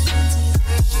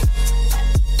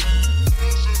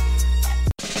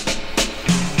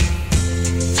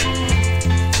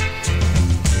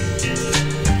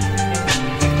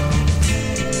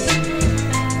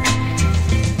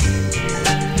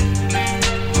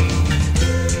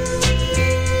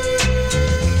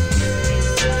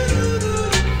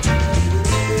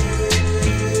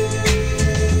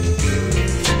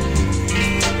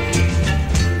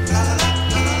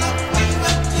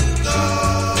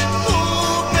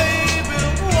 Oh, baby.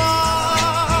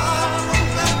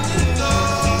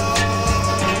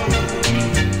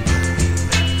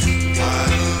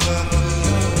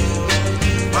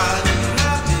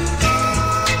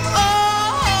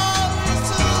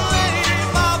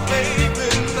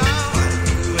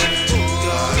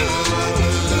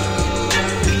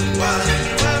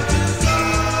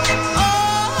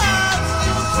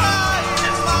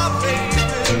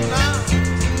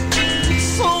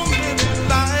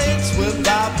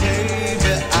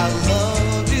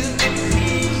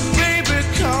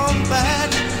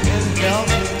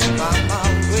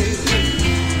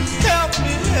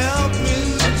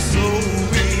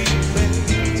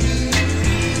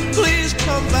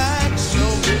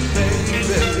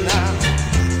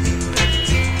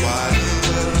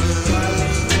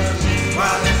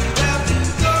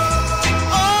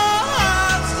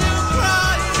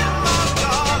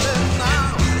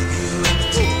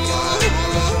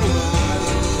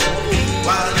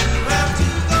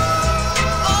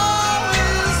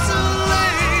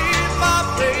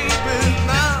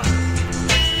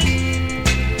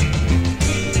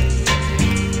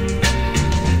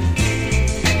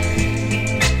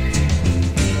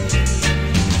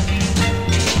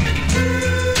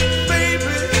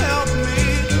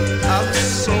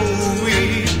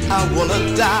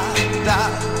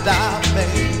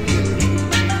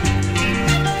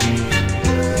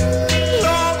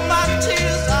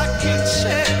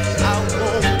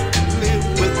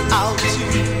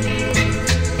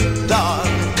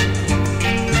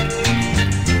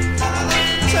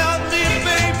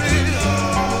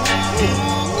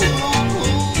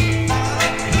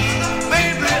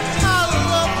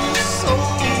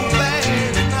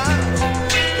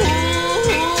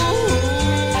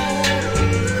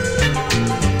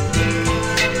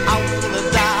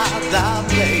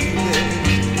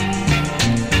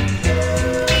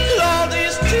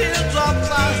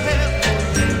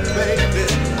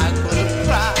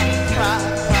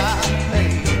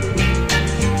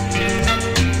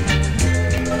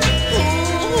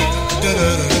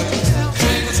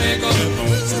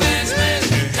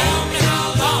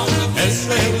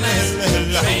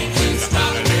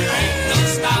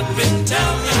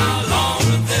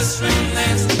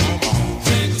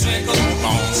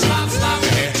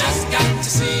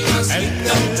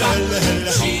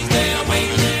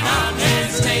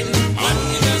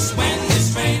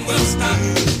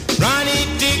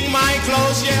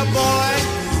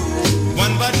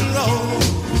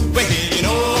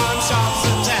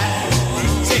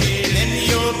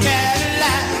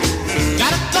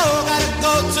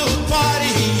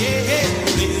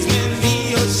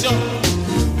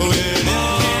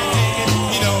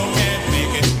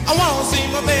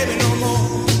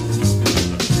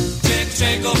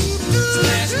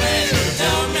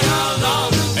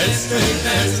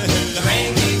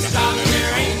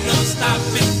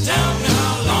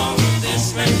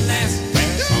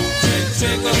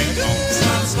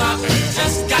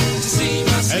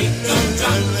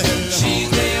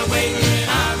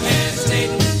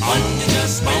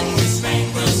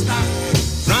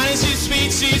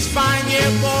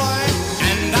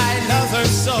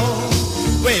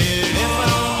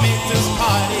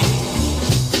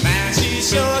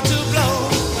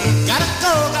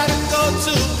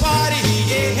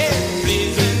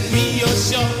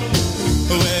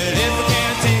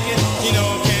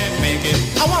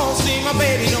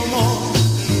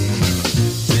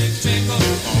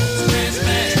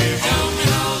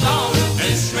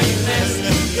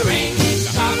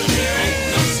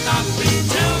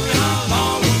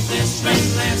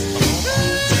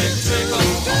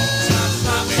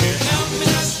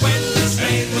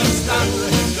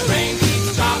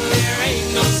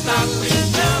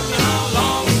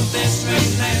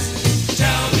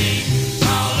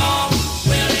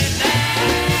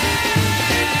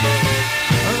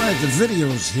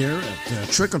 videos here at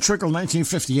Trickle Trickle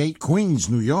 1958, Queens,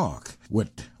 New York,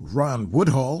 with Ron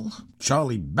Woodhull,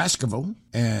 Charlie Baskerville,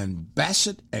 and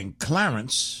Bassett and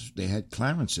Clarence. They had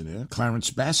Clarence in there, Clarence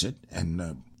Bassett,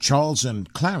 and Charles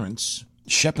and Clarence,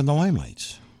 Shep and the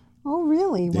Limelights. Oh,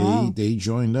 really? Wow. They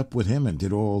joined up with him and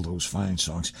did all those fine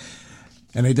songs.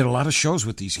 And they did a lot of shows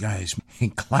with these guys.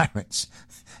 And Clarence,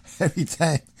 every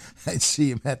time I'd see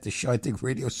him at the show, I think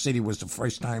Radio City was the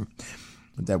first time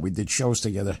that we did shows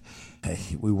together.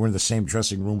 We were in the same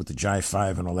dressing room with the Jive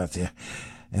 5 and all that there.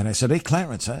 And I said, hey,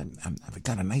 Clarence, I've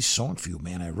got a nice song for you,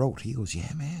 man, I wrote. He goes,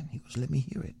 yeah, man. He goes, let me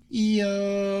hear it.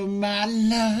 You're my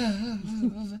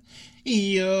love.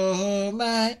 You're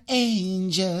my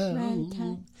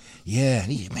angel. Yeah,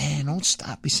 he said, man, don't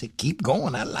stop. He said, keep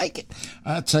going. I like it.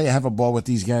 I'll tell you, I have a ball with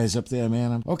these guys up there,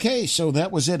 man. Okay, so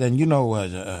that was it. And you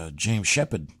know, James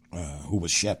Shepard, who was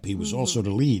Shep, he was also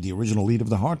the original lead of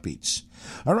the Heartbeats.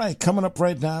 All right, coming up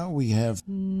right now, we have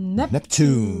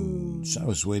Neptunes. I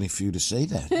was waiting for you to say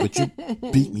that, but you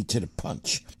beat me to the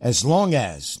punch. As Long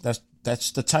As,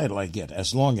 that's the title I get,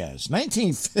 As Long As.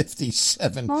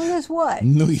 1957. Long as what?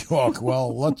 New York.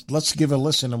 Well, let's give a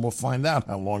listen and we'll find out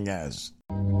how long as.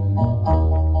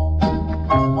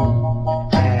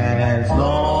 As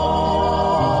long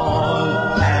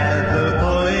as the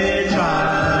poet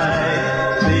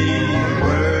tries these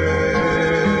words,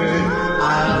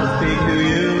 I'll speak to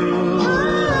you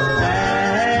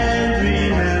and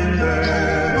remember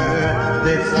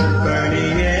this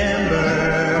burning ember.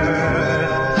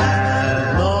 As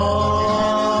long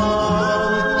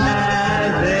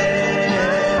as there's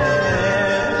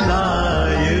not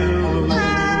you.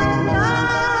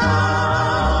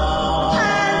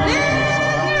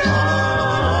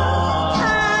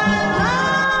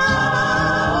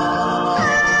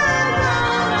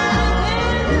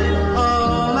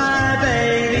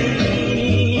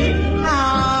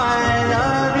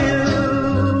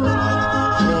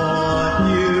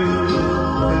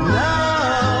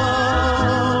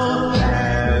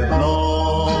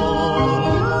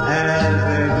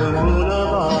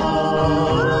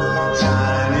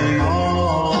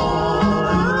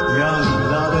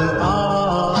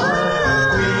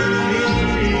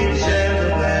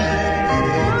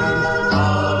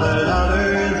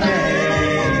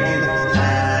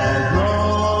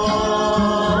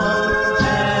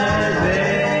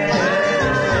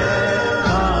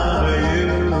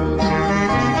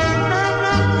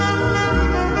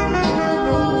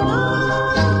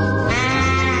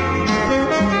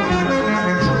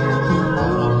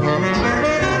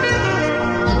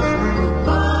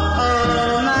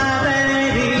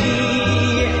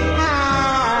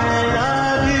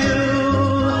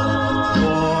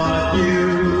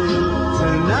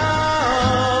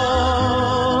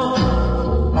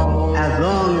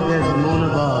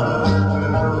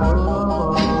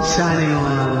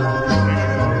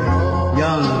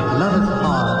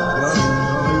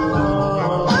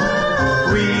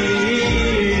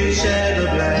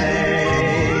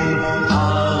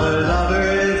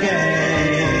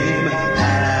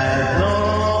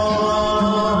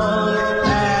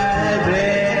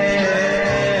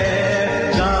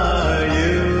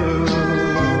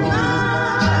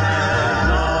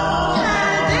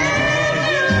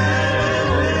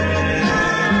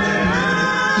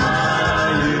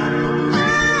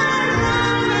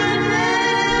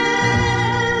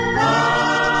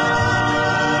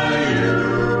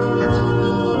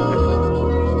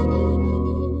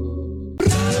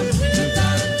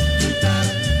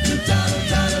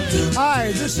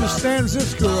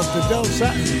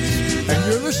 And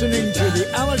you're listening to the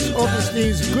Alex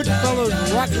Augustine's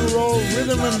Goodfellas Rock and Roll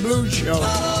Rhythm and Blues Show.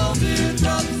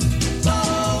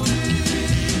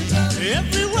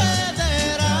 Everywhere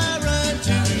that I run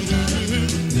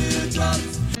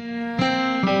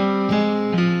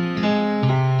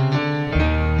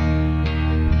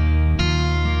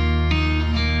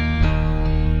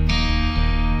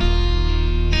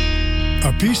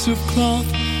A piece of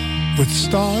cloth with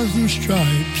stars and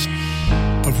stripes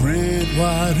of red,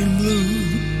 white, and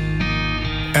blue,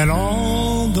 and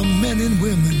all the men and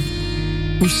women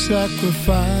who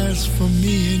sacrificed for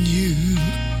me and you,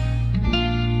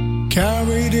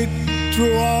 carried it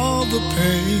through all the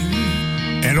pain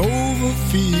and over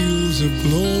fields of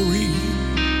glory,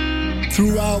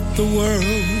 throughout the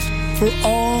world for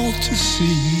all to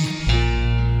see.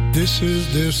 This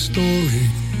is their story.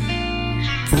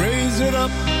 Raise it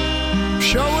up,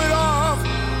 show it off,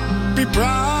 be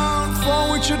proud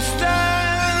for which it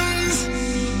stands.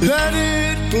 Let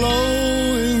it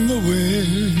blow in the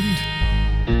wind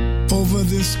over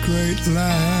this great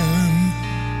land.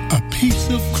 A piece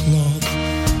of cloth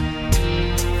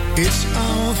It's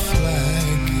our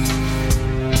flag,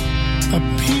 a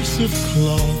piece of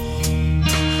cloth.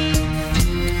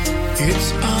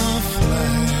 It's our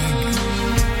flag.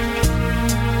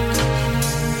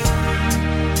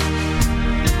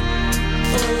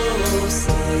 Oh,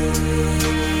 say,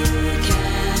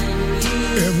 can you?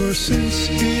 Ever since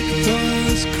it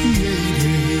was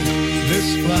created,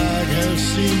 this flag has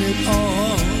seen it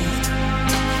all.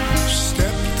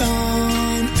 Stepped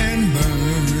on and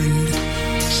burned,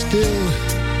 still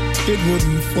it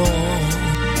wouldn't fall.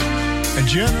 And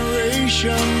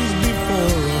generations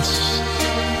before us,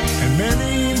 and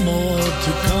many more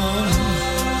to come,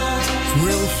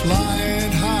 will fly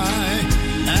it high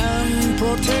and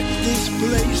protect this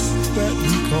place that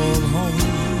we call home.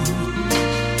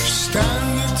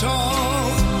 Stand it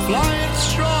tall, fly it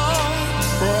strong,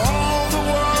 for all the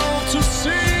world to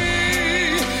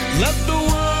see. Let the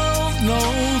world know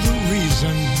the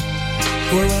reason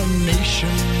we're a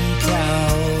nation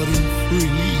proud and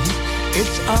free.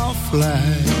 It's our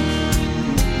flag,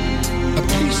 a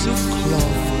piece of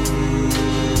cloth.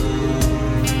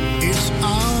 It's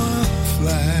our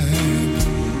flag.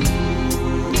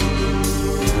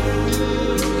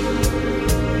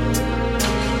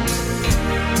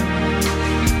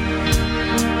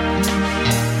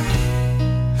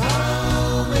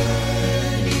 How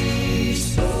many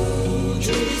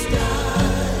soldiers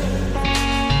died?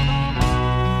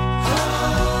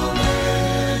 How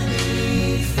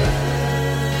many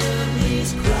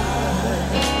families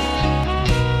cried?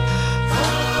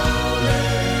 How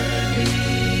many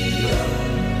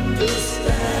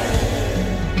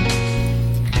understand?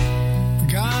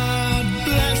 God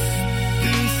bless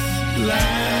this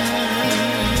land,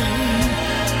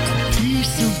 a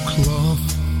piece of cloth.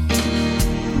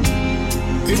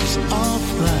 It's our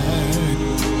flag,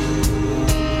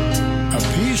 a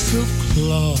piece of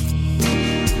cloth.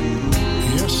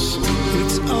 Yes,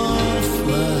 it's our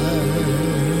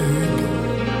flag.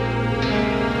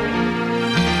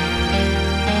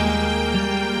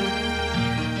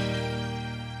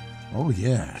 Oh,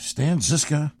 yeah. Stan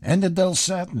Ziska and the Del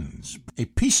Satins. A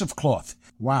Piece of Cloth.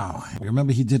 Wow.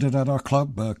 Remember he did it at our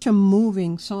club? Such a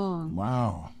moving song.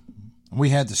 Wow. We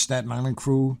had the Staten Island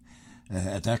crew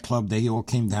at that club. They all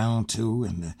came down too,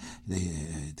 and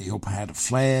they all had a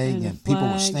flag, and people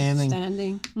were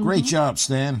standing. Great job,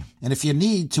 Stan. And if you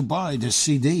need to buy this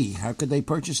CD, how could they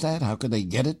purchase that? How could they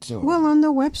get it? Or... Well, on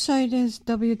the website is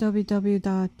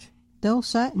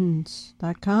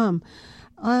www.delsatins.com.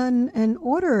 And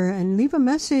order and leave a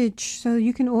message so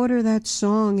you can order that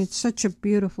song. It's such a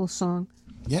beautiful song.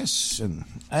 Yes,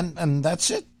 and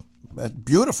that's it.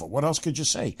 Beautiful. What else could you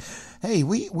say? Hey,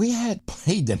 we had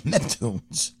played the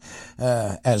Neptunes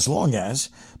as long as,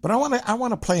 but I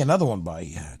want to play another one by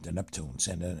the Neptunes.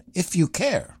 And If You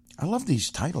Care. I love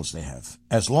these titles they have.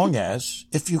 As long as,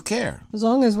 if you care. As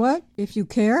long as what? If you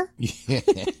care? Yeah.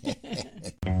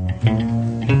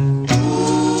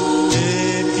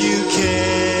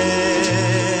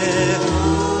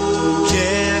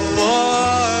 Care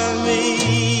for me,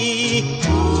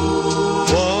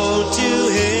 won't you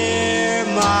hear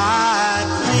my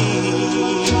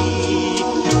plea?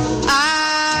 I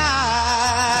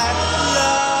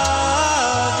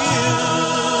love you,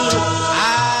 I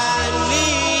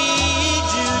need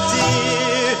you,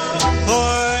 dear,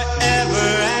 forever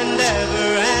and ever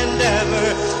and ever,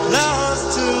 lost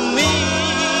to me.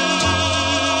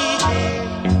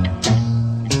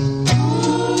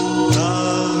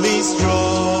 Love me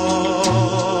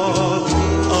strong,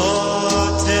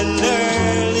 oh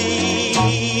tenderly,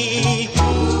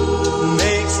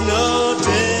 makes no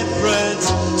difference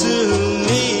to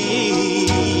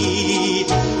me.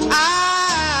 I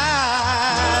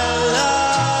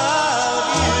love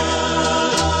you,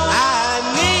 I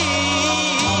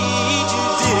need you,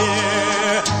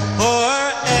 dear,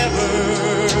 forever,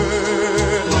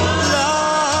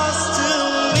 lost to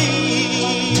me.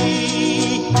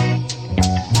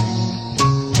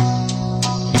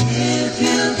 If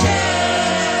you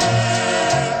care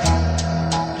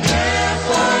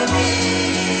for me,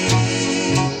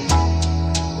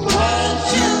 won't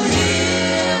you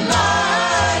hear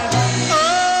my plea?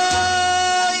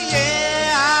 Oh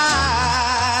yeah, I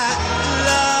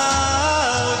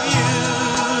love you,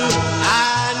 I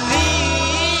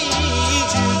need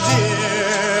you,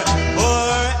 dear,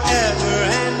 forever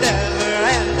and ever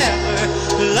and ever,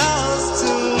 lost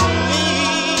to me.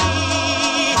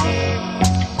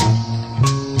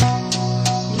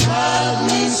 Love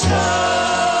me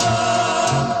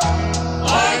strong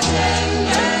or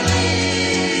tenderly,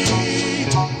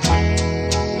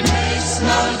 makes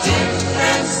no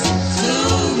difference to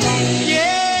me.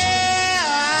 Yeah,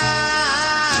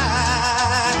 I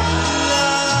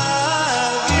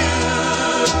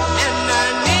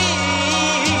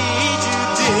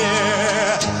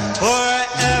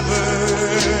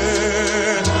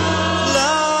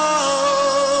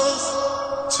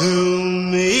to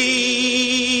me.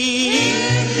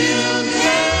 If you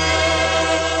care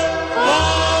for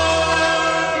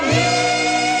me.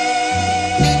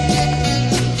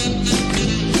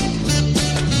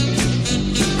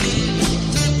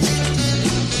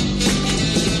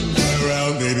 Run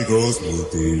around, baby, goes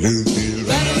loopy, loopy.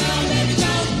 Run around, baby,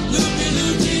 go loopy,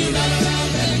 loopy. Run around,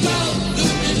 baby, go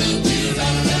loopy, loopy.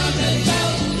 Run around, baby, go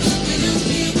loopy,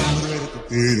 loopy.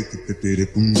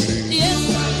 Yes,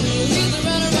 he's a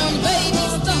runaround baby,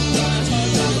 stop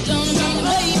running around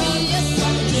baby. Yes,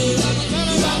 he's a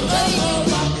runaround baby.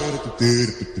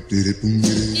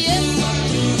 Yes,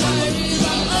 he's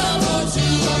a lover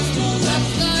too.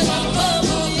 That's not a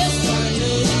lover. Yes, he's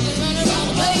a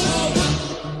runaround baby.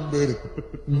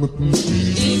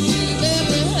 If you've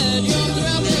ever had your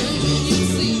grubbing, you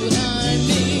see what I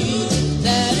mean.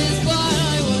 That is why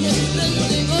I want him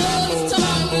spending all his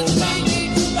time with me.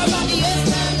 Yes,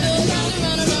 I know how to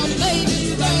run around, baby.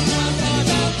 Run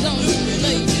around, don't you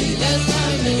relate? Yes, I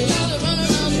know how to run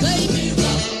around, baby.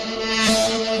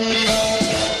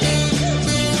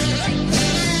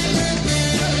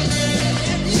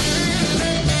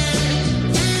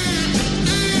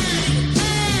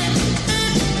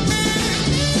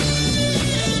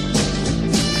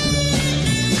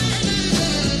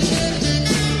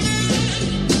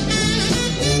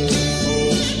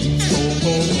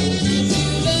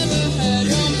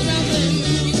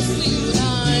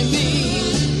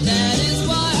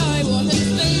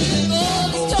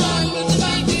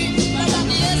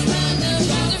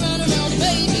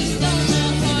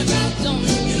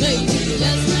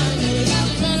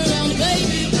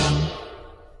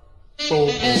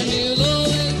 And you'll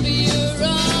always be a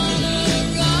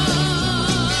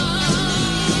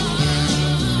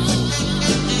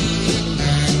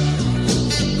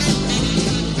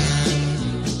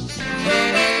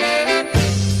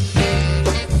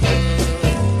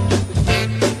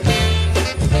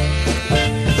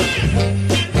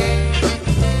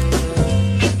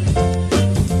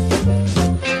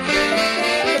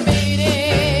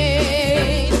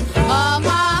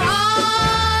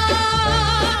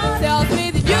tells me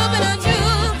that you've been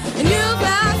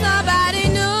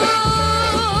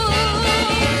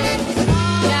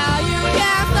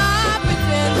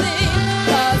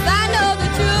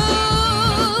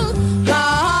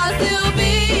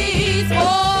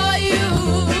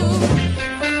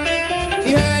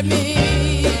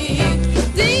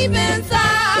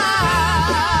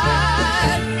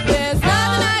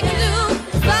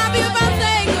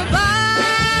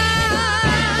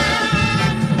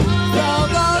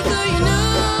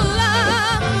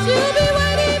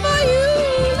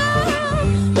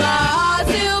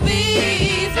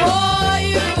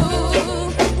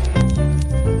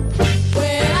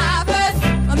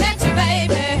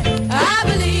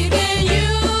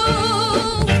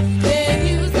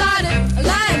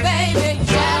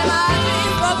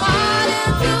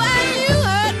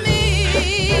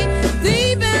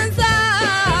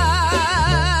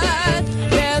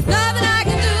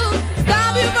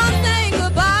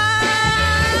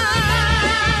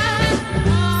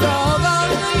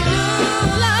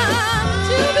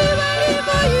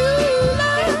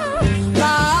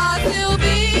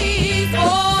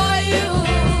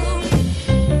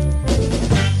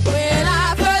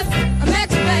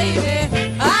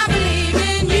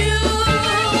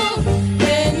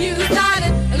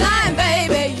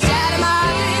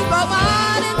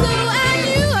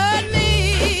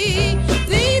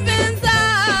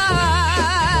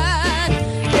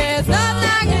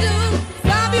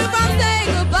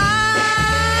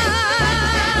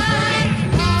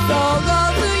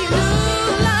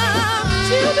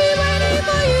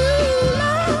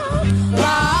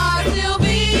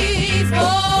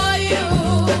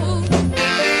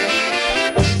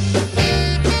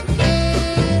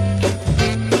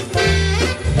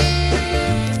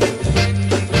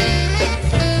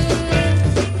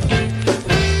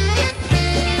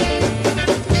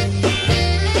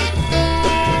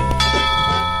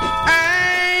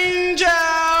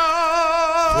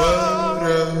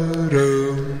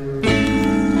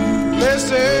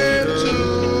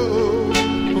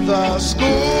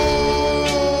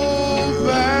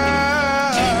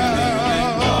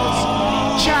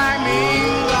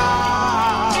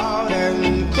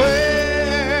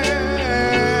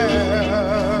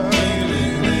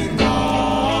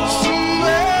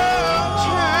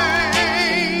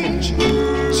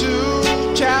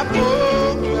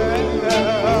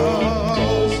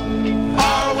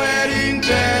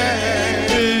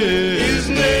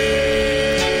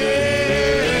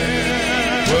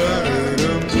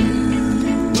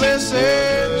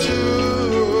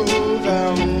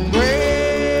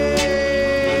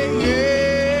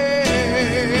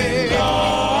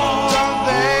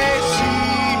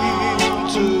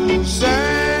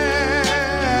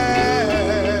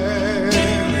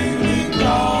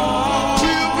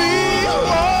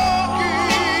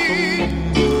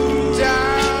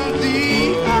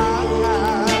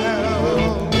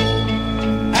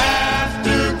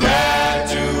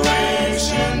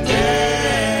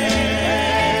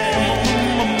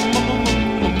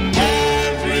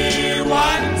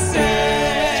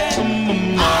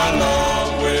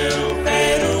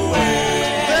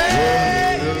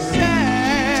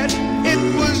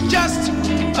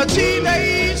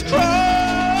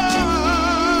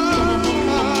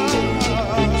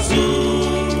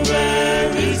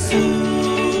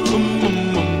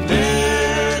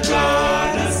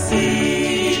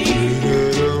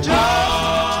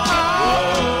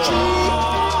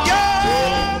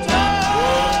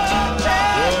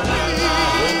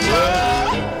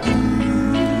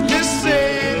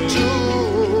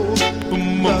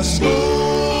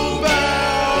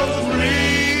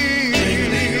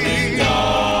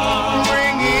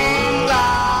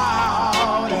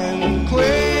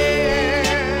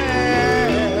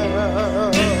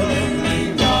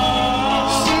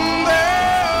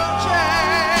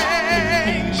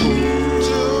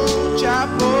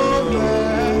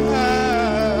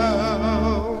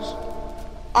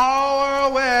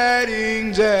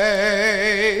wedding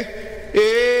day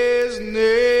is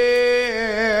near.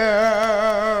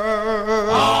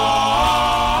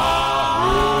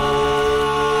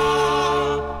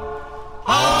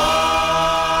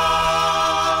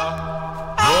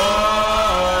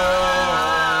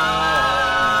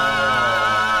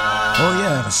 Oh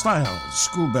yeah, the Styles,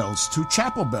 School Bells to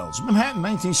Chapel Bells, Manhattan,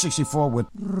 1964 with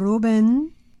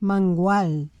Ruben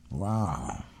Mangual.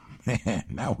 Wow.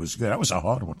 That was good. That was a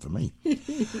hard one for me.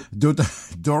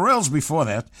 Dorels before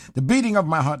that. The Beating of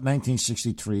My Heart,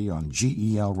 1963 on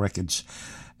GEL Records.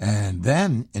 And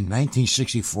then in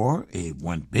 1964, it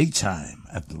went big time.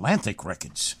 Atlantic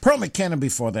Records. Pearl McKenna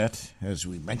before that, as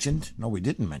we mentioned. No, we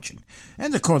didn't mention.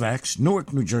 And the Kodaks,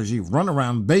 Newark, New Jersey,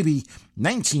 Runaround Baby,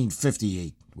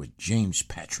 1958 with James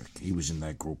Patrick. He was in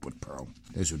that group with Pearl.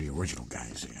 Those were the original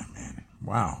guys there, man.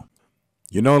 Wow.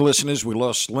 You know, listeners, we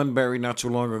lost Len Barry not too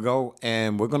long ago,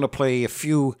 and we're going to play a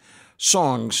few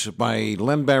songs by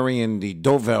Len Barry and the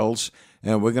Dovells,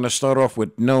 and we're going to start off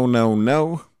with No, No,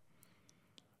 No,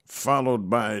 followed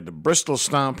by the Bristol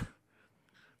Stomp,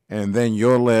 and then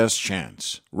Your Last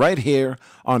Chance, right here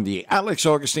on the Alex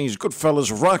Augustine's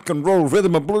Goodfellas Rock and Roll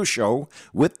Rhythm and Blues Show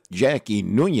with Jackie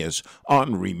Nunez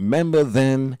on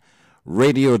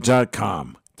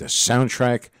RememberThenRadio.com, the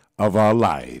soundtrack of our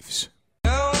lives.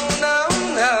 Don't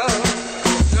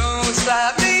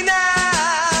stop me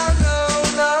now. No,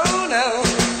 no, no.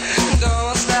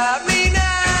 Don't stop me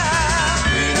now.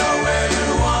 You know where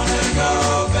you wanna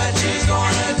go, bet she's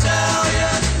gonna tell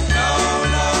you. No,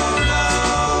 no, no.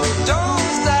 Don't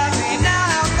stop me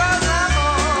now, 'cause I'm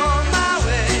on my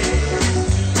way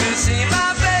to see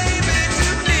my baby, to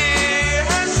hear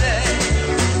her say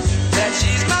that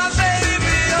she's my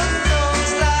baby. Oh, don't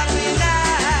stop me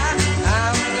now.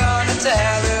 I'm gonna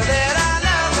tell her that I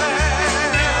love her.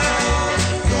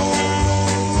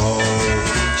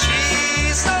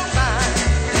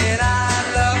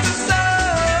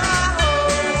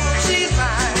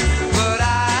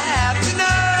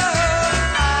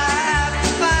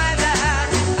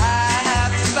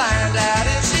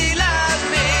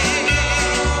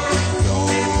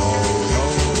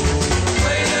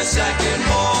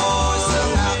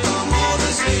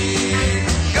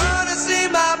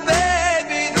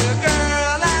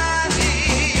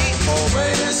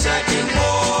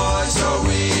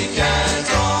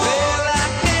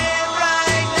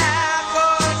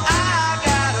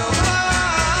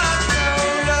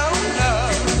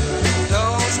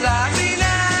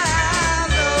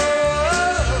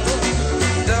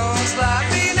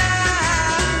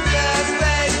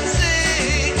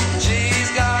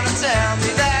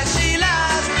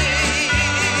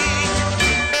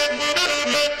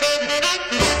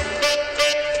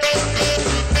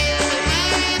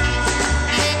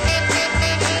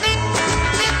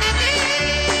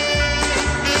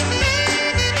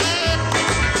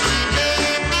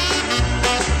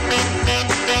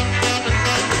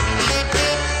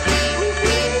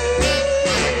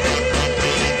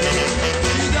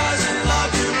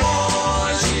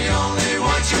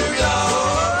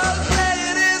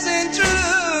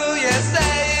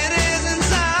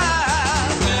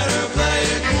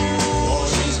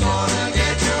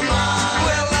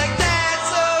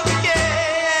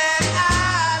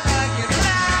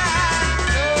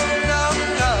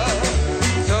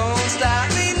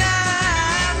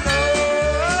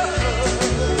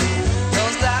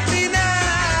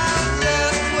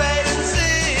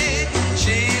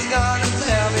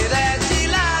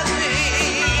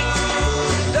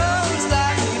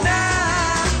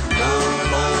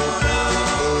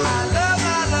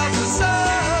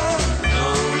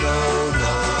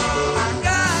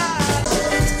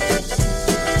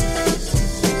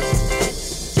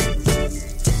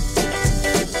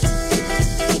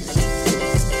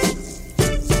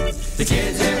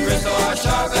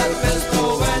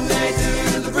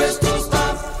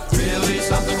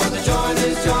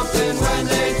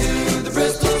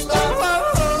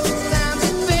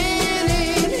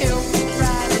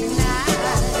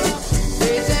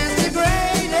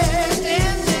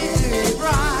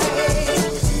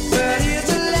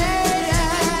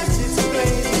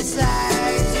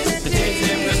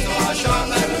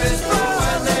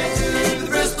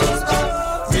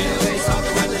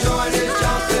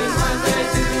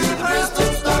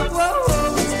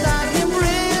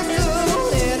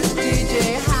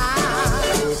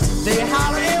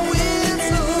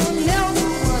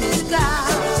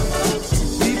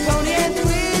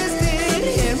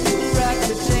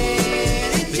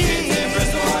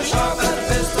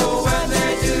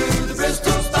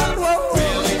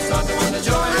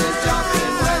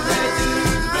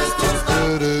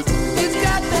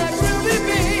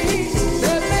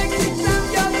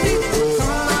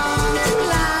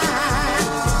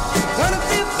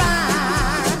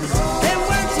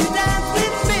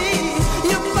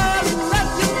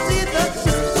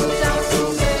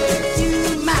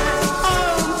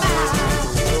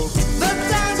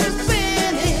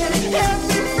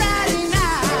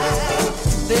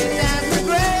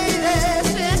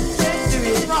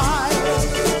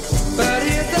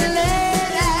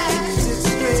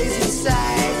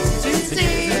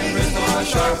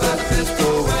 sharp as a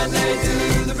pistol when they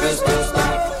do the Bristol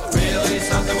stop. Really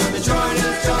something when the joint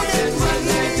is jumping when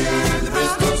they do the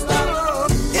Bristol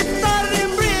stop. It started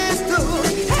in Bristol,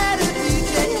 had a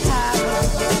DJ high.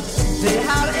 They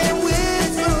hollered and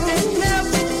whistled,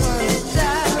 never one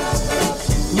died.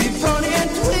 We pony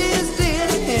and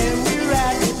twisted and we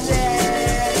ride the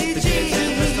daddy. The kids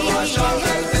in Bristol are sharp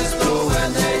as a pistol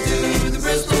when they do the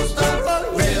Bristol stop.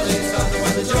 Really something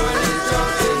when the joint is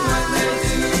jumping when they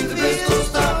do the Bristol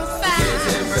stop. The kids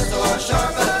in Bristol are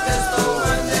sharp as a pistol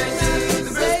when they do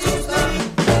the Bristol stop.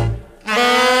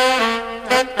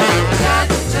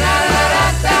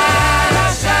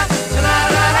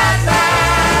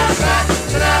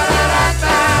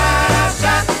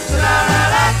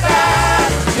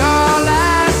 Your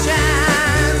last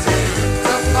chance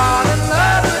to fall in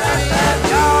love with me,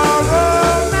 your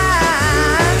romance.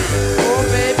 Oh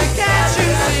baby, can't you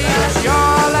see it's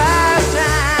your last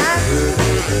chance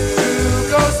to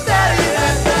go steady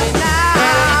with me now?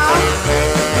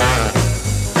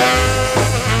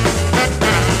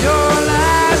 Your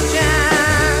last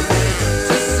chance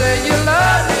to say you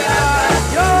love me,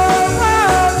 your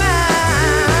romance.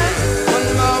 One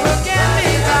more can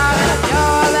be done.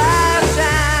 Your last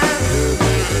chance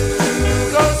to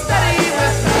go steady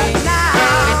with me now.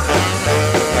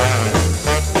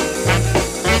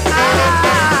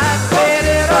 I've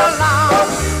waited a long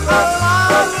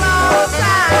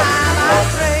time. I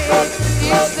prayed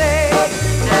each day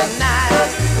and night.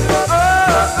 I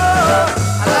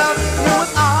love you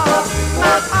with all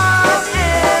my heart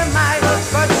and might,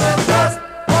 but you just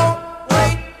won't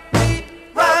wait me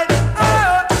right.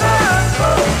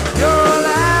 Your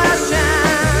last chance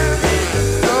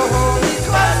to hold me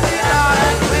closely,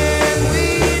 darling, when we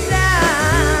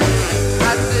dance.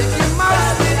 I think you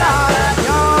mostly, darling.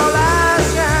 Your last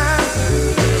chance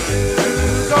to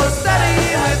go steady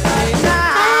with me now.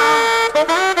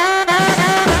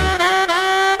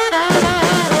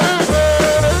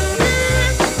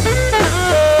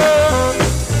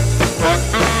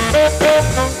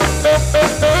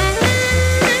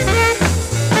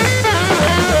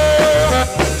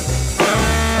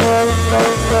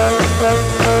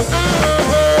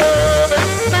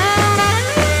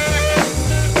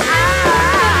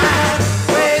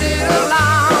 Waited a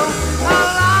long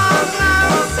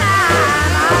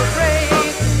time. I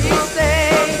prayed each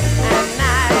day and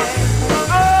night.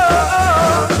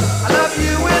 I love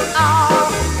you with all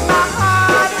my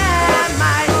heart and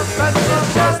might, but you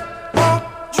just won't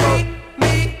treat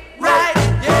me right.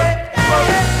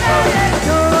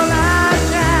 Your last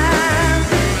chance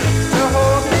to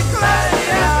hold me closely,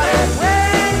 darling,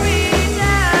 when we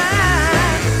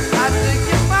dance. I think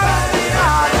you must be,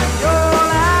 darling. Your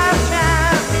last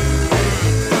chance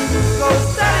to go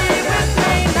steady with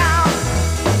me now.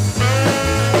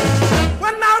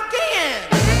 One more again.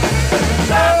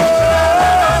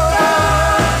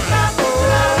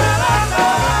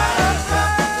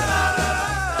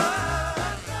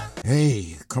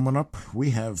 Hey, coming up,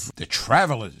 we have the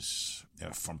Travelers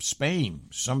from Spain,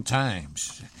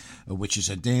 Sometimes, which is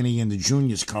a Danny and the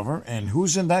Juniors cover. And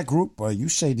who's in that group? You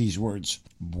say these words.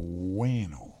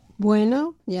 Bueno.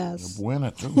 Bueno? Yes.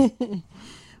 Buena, too.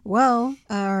 Well,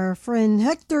 our friend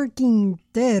Hector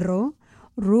Quintero,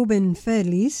 Ruben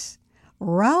Feliz,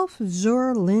 Ralph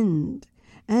Zurlind,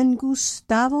 and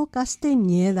Gustavo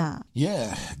Castañeda.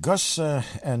 Yeah, Gus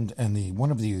and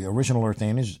one of the original Earth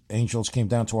Angels came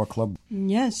down to our club.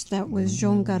 Yes, that was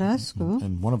John Carrasco.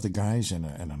 And one of the guys in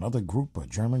another group, a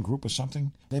German group or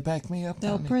something, they backed me up.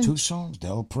 Del on Prince. 2 songs.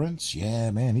 Del Prince.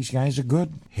 Yeah, man, these guys are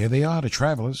good. Here they are, the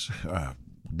Travelers.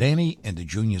 Danny and the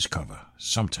Juniors cover,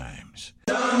 Sometimes.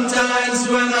 Sometimes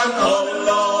when I'm all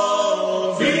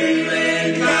alone,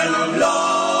 feeling kind of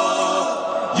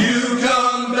low, you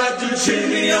come back to cheer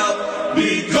me up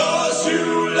because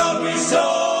you love me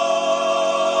so.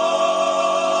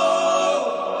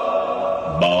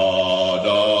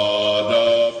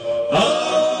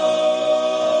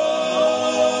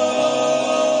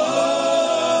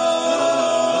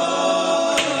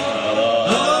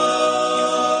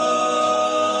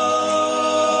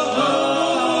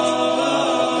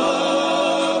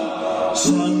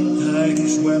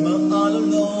 Sometimes when I'm all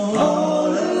alone,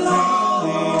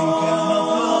 feeling kind of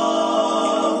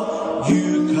low,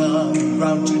 you come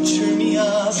round to cheer me up,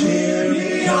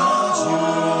 because you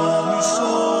love me so.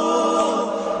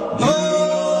 You know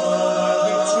I'll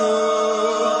be true,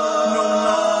 no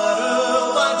matter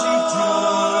what you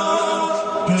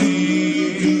do.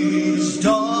 Please,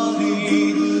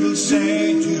 darling,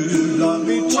 say you love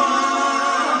me too.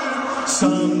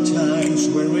 Sometimes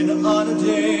we're on a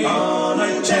day, on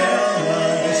a day,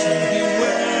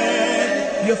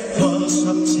 everywhere. Your first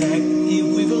attack, you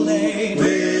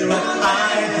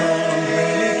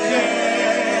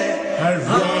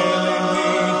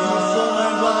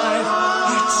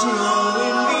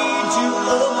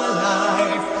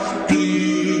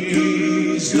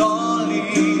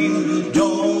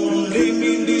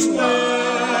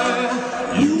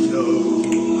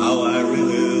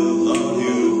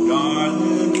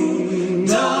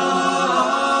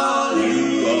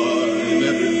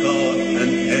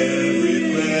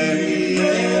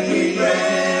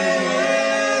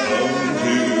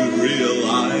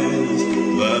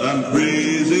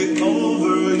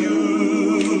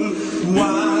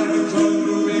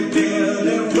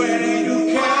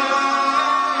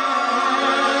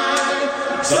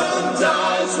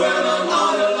Sometimes when I'm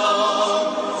all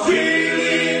alone,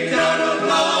 feeling kind of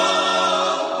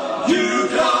low, you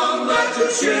come back to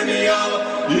cheer me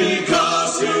up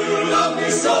because you love me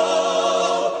so.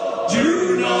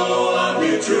 You know I'll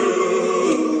be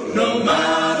true no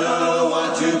matter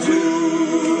what you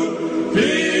do.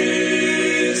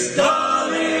 Please,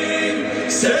 darling,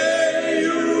 say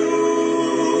you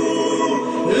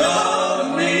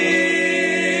love me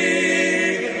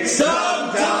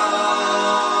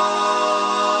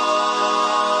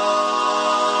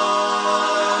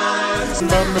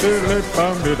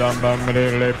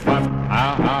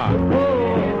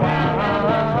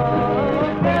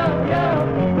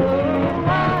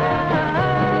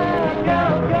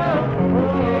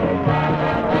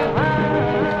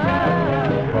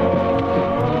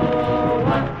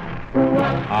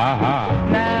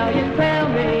Now you tell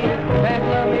me that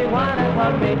love me, wanna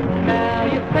love me. Now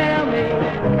you tell me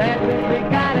that we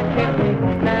gotta kiss me.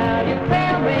 Now you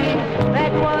tell me that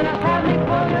you wanna have me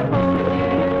for your own.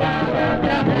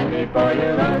 Before you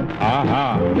run.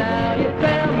 Now you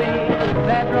tell me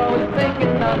that you're always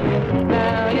thinking of me.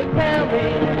 Now you tell me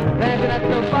that you're not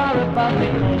so far above me.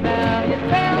 Now you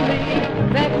tell me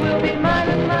that we'll be mine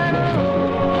and mine alone.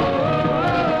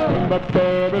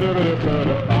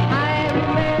 I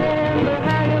remember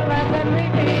how you laughed at me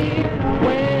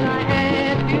when I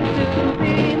asked you to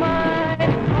be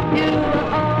mine. You were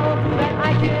all that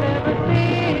I could ever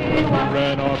see.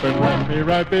 Ran off and left me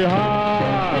right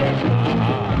behind.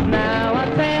 Now I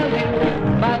tell you,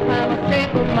 by the time I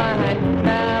change my mind.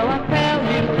 Now I tell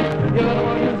you, you're the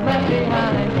one who's left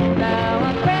behind. Now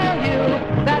I tell you,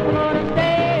 that we're gonna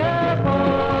stay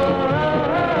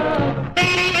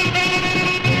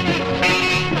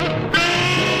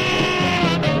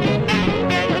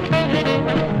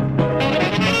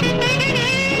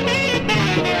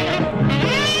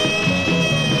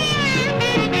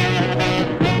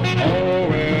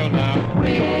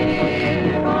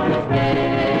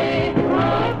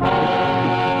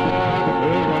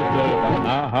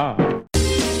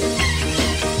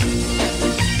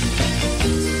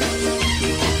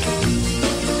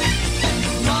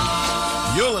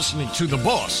Listening to the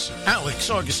boss, Alex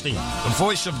Augustine, the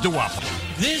voice of doo-wop.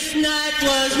 This night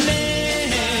was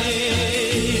made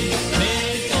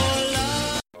for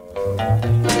love.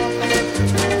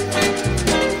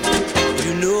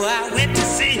 You know I went to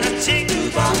see her chick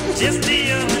just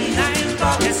the other night.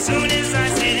 As soon as I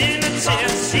sit in the chair,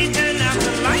 she turned out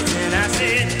the lights and I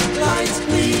said, lights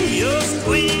please, you're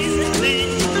squeezing me.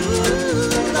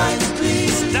 Lights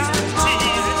please, stop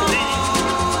teasing me.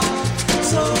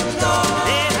 So long.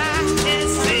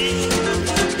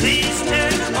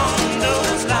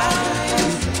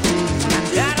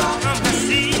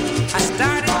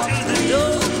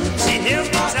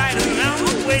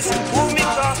 And pulled me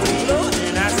across the floor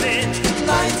and I said,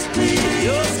 lights please,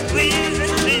 you're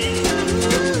squeezing me.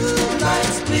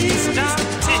 Lights please, stop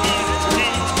teasing me.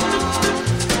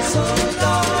 So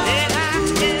long that I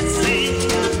can see,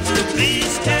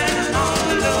 please turn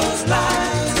on those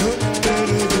lights.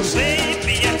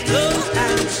 Baby, I know I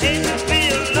hate to be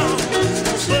alone,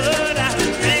 but I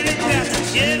really got to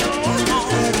get on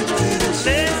home.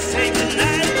 Let's say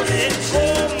goodnight, let's go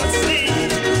my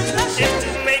sleep. Just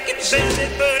to make it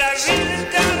better.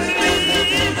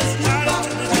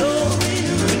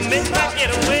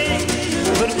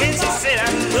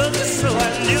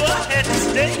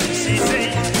 She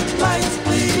said, lights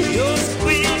please, you're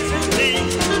squeezing me.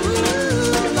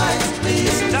 Lights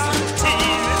please, stop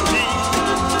teasing me.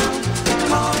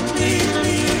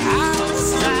 Completely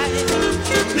outside,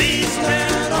 please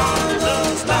turn on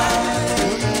those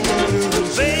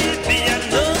lights. Baby, I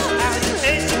know I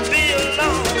hate to be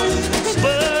alone,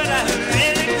 but I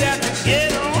really got to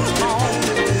get on home.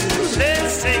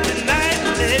 Let's say goodnight,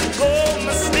 let go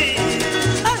my sleep.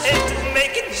 I hate to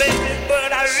make it, baby,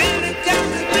 but I really got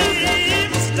to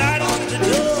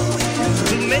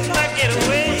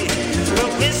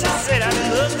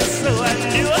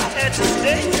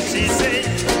she said,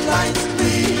 lights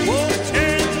please, won't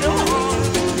turn on.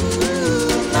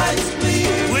 Lights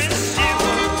please, wish you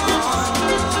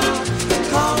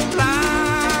come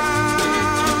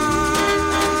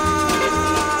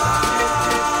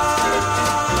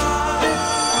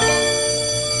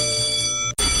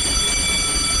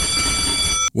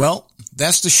Well,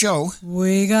 that's the show.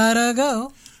 We gotta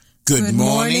go. Good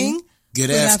morning,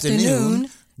 good afternoon,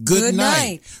 good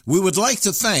night. We would like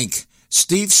to thank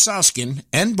Steve Soskin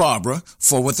and Barbara,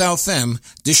 for without them,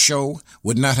 this show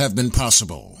would not have been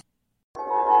possible.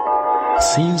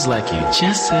 Seems like you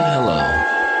just said hello.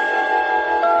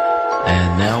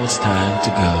 And now it's time to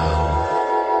go.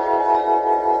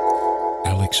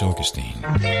 Alex Augustine.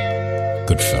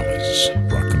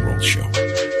 Goodfellas Rock and Roll Show.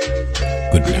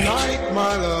 Good night. Good night,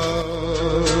 my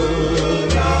love.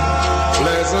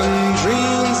 Pleasant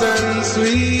dreams and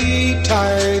sleep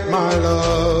tight, my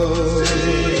love.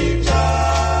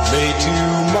 May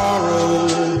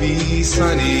tomorrow be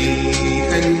sunny.